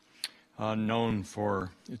primarily known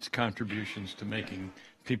for its contributions to making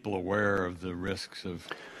people aware of the risks of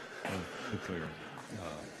nuclear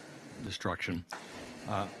destruction.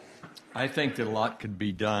 I think that a lot could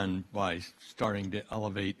be done by starting to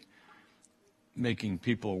elevate making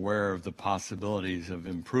people aware of the possibilities of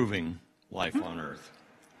improving life on Earth.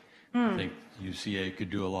 I think UCA could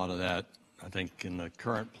do a lot of that. I think in the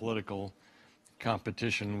current political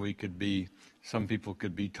competition, some people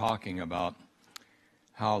could be talking about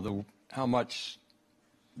how much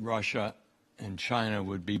Russia and China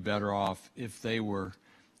would be better off if they were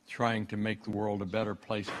trying to make the world a better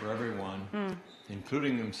place for everyone,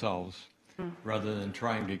 including themselves, rather than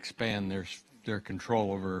trying to expand their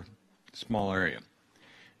control over a small area.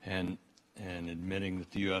 And admitting that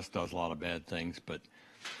the U.S. does a lot of bad things, but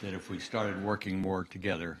that if we started working more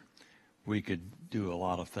together, we could do a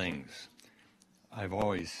lot of things. I've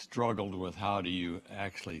always struggled with how do you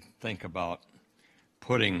actually think about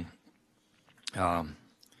putting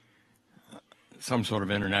some sort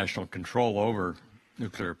of international control over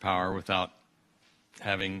nuclear power without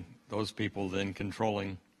having those people then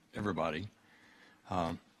controlling everybody.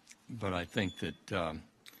 But I think that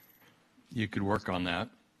you could work on that.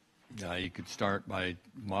 You could start by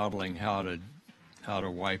modeling how to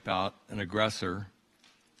wipe out an aggressor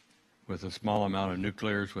with a small amount of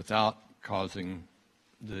nuclears without causing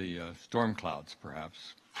the storm clouds,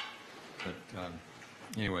 perhaps. But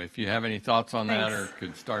anyway, if you have any thoughts on that or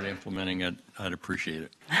could start implementing it, I'd appreciate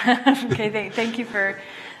it. Okay, thank you for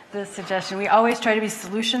the suggestion. We always try to be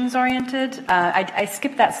solutions-oriented. I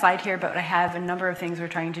skipped that slide here, but I have a number of things we're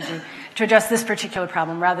trying to do to address this particular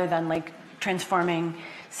problem rather than like transforming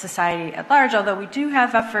society at large, although we do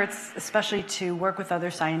have efforts, especially to work with other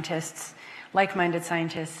scientists, like-minded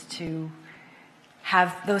scientists, to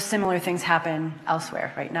have those similar things happen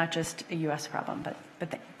elsewhere, right? Not just a U.S. problem,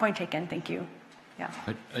 but point taken. Thank you. Yeah.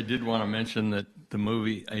 I did want to mention that the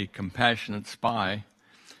movie A Compassionate Spy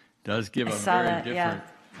does give a very different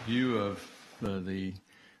view of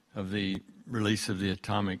the release of the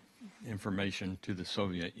atomic information to the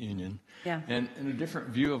Soviet Union, and a different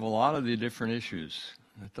view of a lot of the different issues.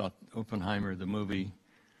 I thought Oppenheimer, the movie,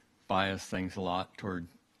 biased things a lot toward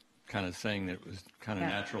kind of saying that it was kind of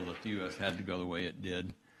natural that the U.S. had to go the way it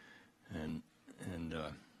did, and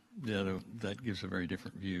that gives a very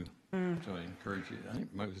different view. So I encourage you. I think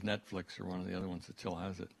it was Netflix or one of the other ones that still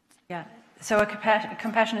has it. Yeah. So A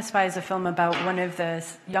Compassionate Spy is a film about one of the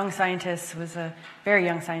young scientists, was a very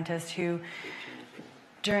young scientist who,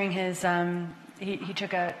 during his, he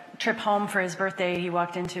took a trip home for his birthday. He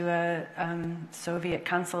walked into a Soviet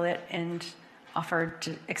consulate and offered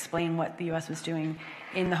to explain what the U.S. was doing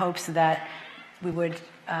in the hopes that we would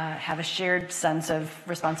have a shared sense of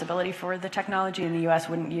responsibility for the technology, and the U.S.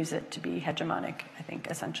 wouldn't use it to be hegemonic, I think,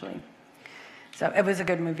 essentially. So it was a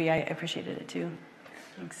good movie. I appreciated it, too.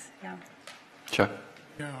 Thanks. Yeah. Chuck?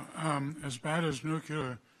 Yeah, as bad as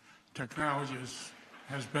nuclear technology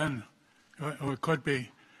has been, or it could be,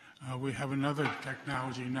 we have another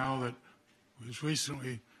technology now that was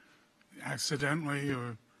recently accidentally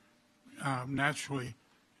or naturally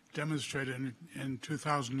demonstrated in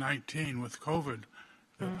 2019 with COVID,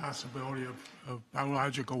 the possibility of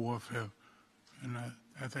biological warfare. And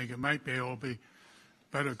I think it might be able to be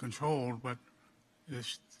better controlled, but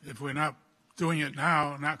if we're not doing it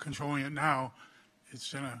now, not controlling it now,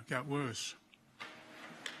 it's going to get worse.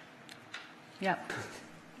 Yeah,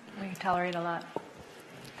 we tolerate a lot.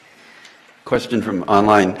 Question from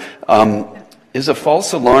online. Is a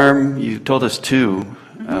false alarm, you told us two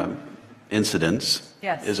incidents.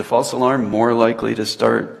 Yes. Is a false alarm more likely to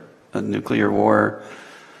start a nuclear war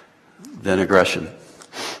than aggression?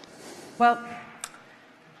 Well,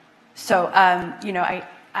 so, you know,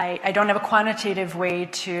 I don't have a quantitative way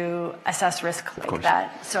to assess risk like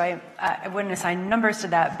that, so I wouldn't assign numbers to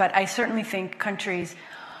that, but I certainly think countries,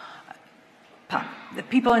 the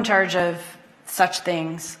people in charge of such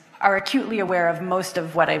things are acutely aware of most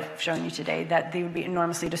of what I've shown you today, that they would be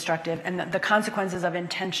enormously destructive, and the consequences of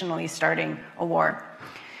intentionally starting a war.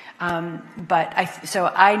 But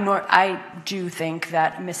I do think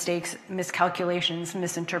that mistakes, miscalculations,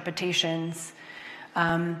 misinterpretations,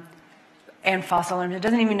 and false alarms, it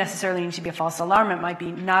doesn't even necessarily need to be a false alarm, it might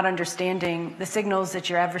be not understanding the signals that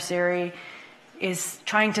your adversary is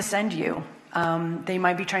trying to send you. They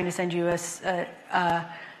might be trying to send you a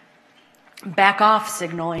back off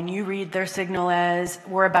signal, and you read their signal as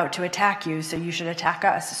we're about to attack you, so you should attack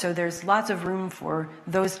us. So there's lots of room for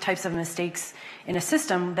those types of mistakes in a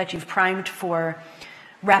system that you've primed for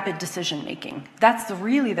rapid decision making. That's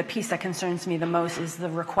really the piece that concerns me the most, is the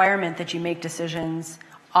requirement that you make decisions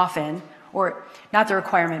often, or not the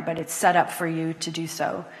requirement, but it's set up for you to do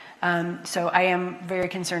so. So I am very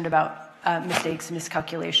concerned about mistakes,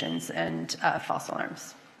 miscalculations, and false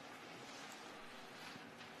alarms.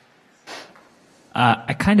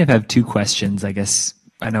 I kind of have two questions, I guess.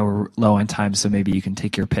 I know we're low on time, so maybe you can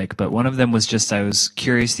take your pick. But one of them was just, I was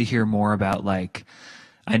curious to hear more about, like,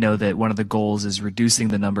 I know that one of the goals is reducing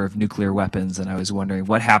the number of nuclear weapons, and I was wondering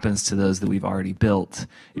what happens to those that we've already built,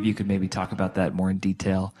 if you could maybe talk about that more in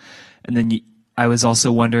detail. And then I was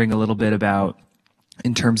also wondering a little bit about,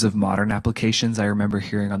 in terms of modern applications, I remember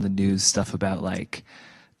hearing on the news stuff about, like,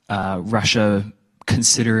 Russia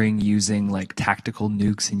considering using like tactical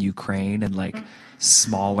nukes in Ukraine and like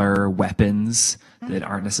smaller weapons that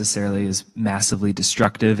aren't necessarily as massively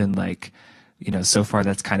destructive, and like, you know, so far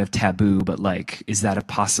that's kind of taboo, but like, is that a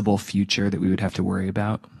possible future that we would have to worry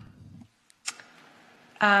about?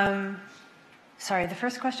 Sorry, the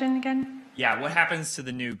first question again? Yeah, what happens to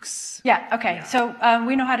the nukes? Yeah, okay. Yeah. So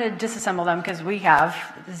we know how to disassemble them because we have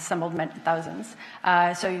disassembled thousands.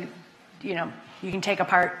 So, you know, you can take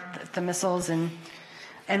apart the missiles and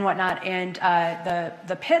whatnot, and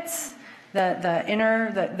the pits,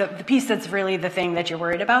 the piece that's really the thing that you're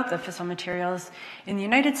worried about, the fissile materials. In the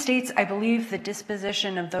United States, I believe the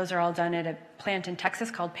disposition of those are all done at a plant in Texas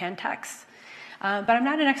called Pantex. But I'm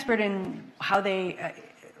not an expert in how the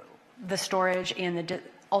storage and the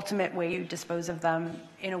ultimate way you dispose of them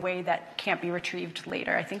in a way that can't be retrieved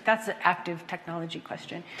later. I think that's an active technology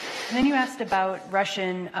question. And then you asked about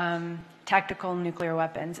Russian tactical nuclear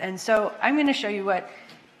weapons. And so I'm going to show you what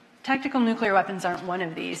tactical nuclear weapons aren't one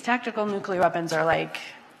of these. Tactical nuclear weapons are like,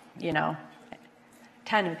 you know,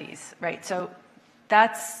 10 of these, right? So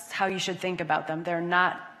that's how you should think about them. They're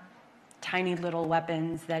not tiny little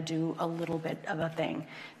weapons that do a little bit of a thing.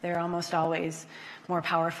 They're almost always more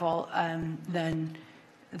powerful than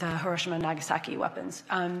the Hiroshima and Nagasaki weapons.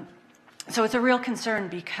 So it's a real concern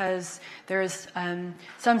because there's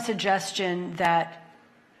some suggestion that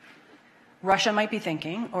Russia might be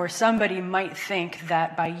thinking, or somebody might think,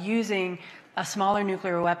 that by using a smaller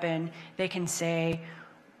nuclear weapon, they can say,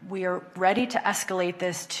 we are ready to escalate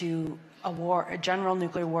this to a war, a general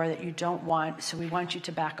nuclear war that you don't want, so we want you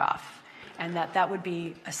to back off. And that would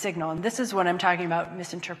be a signal. And this is what I'm talking about,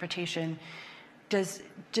 misinterpretation. Is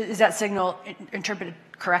that signal interpreted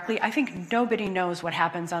correctly? I think nobody knows what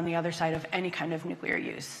happens on the other side of any kind of nuclear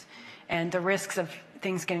use. And the risks of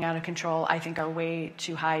things getting out of control, I think, are way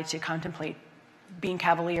too high to contemplate being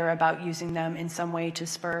cavalier about using them in some way to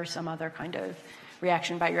spur some other kind of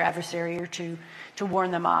reaction by your adversary, or to warn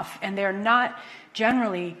them off. And they're not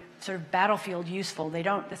generally sort of battlefield useful.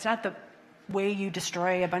 It's not the way you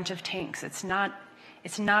destroy a bunch of tanks. It's not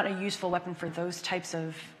a useful weapon for those types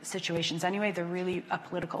of situations. Anyway, they're really a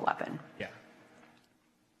political weapon. Yeah.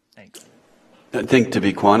 Thanks. I think, to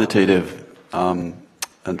be quantitative, a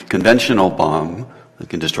conventional bomb that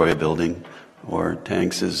can destroy a building or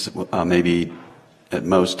tanks is maybe at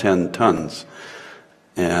most 10 tons.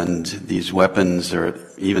 And these weapons, or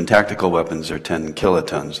even tactical weapons, are 10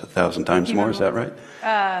 kilotons, 1,000 times more. Is that right?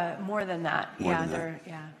 More than that. More yeah, than that.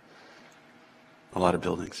 Yeah. A lot of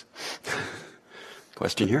buildings.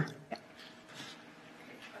 Question here?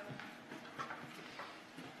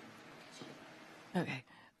 Yeah. Okay.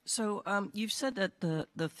 So you've said that the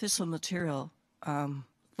fissile material,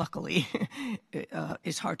 luckily,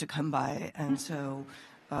 is hard to come by, and so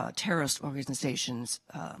terrorist organizations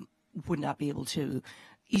would not be able to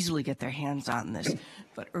easily get their hands on this.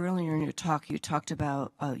 But earlier in your talk, you talked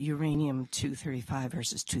about uranium-235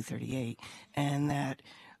 versus 238, and that,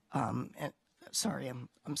 the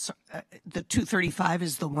 235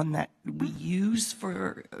 is the one that we use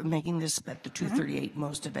for making this, but the 238,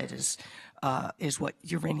 most of it is what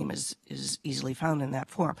uranium is easily found in that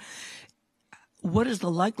form. What is the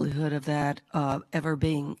likelihood of that ever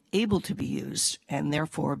being able to be used, and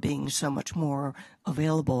therefore being so much more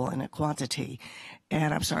available in a quantity?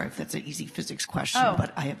 And I'm sorry if that's an easy physics question,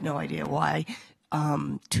 but I have no idea why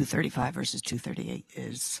 235 versus 238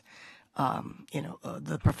 is,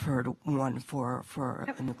 the preferred one for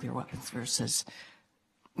nuclear weapons versus,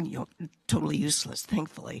 totally useless,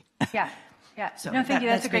 thankfully. Yeah. So no, thank you.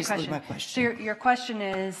 That's a great question. My question. So your question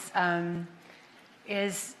is,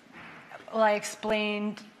 well, I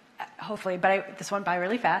explained hopefully, but this went by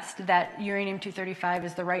really fast, that uranium-235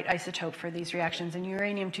 is the right isotope for these reactions, and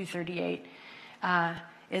uranium-238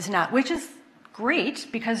 is not, which is great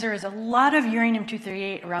because there is a lot of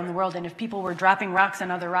uranium-238 around the world, and if people were dropping rocks on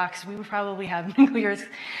other rocks, we would probably have nuclear,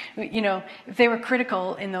 if they were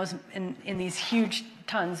critical in these huge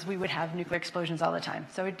tons, we would have nuclear explosions all the time.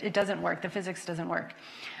 So it doesn't work. The physics doesn't work.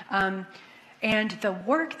 And the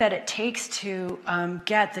work that it takes to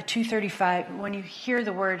get the 235, when you hear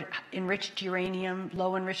the word enriched uranium,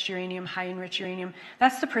 low enriched uranium, high enriched uranium,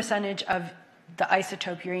 that's the percentage of the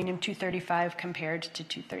isotope uranium-235 compared to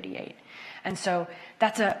 238. And so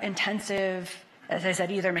that's an intensive, as I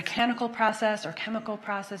said, either mechanical process or chemical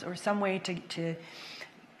process or some way to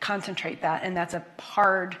concentrate that, and that's a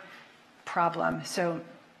hard problem. So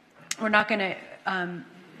we're not going to,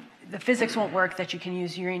 the physics won't work that you can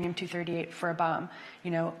use uranium-238 for a bomb,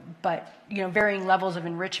 but, varying levels of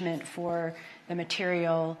enrichment for the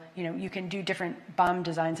material, you can do different bomb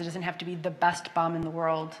designs. It doesn't have to be the best bomb in the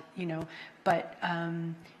world,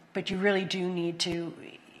 but you really do need to,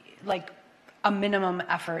 a minimum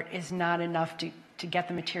effort is not enough to get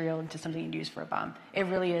the material into something you'd use for a bomb. It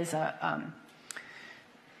really is a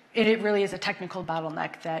technical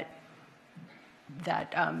bottleneck that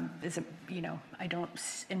is I don't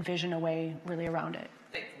envision a way really around it.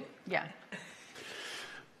 Yeah.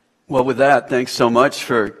 Well, with that, thanks so much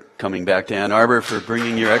for coming back to Ann Arbor, for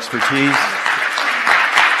bringing your expertise.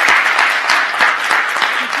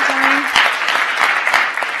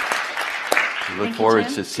 We look forward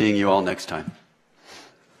to seeing you all next time.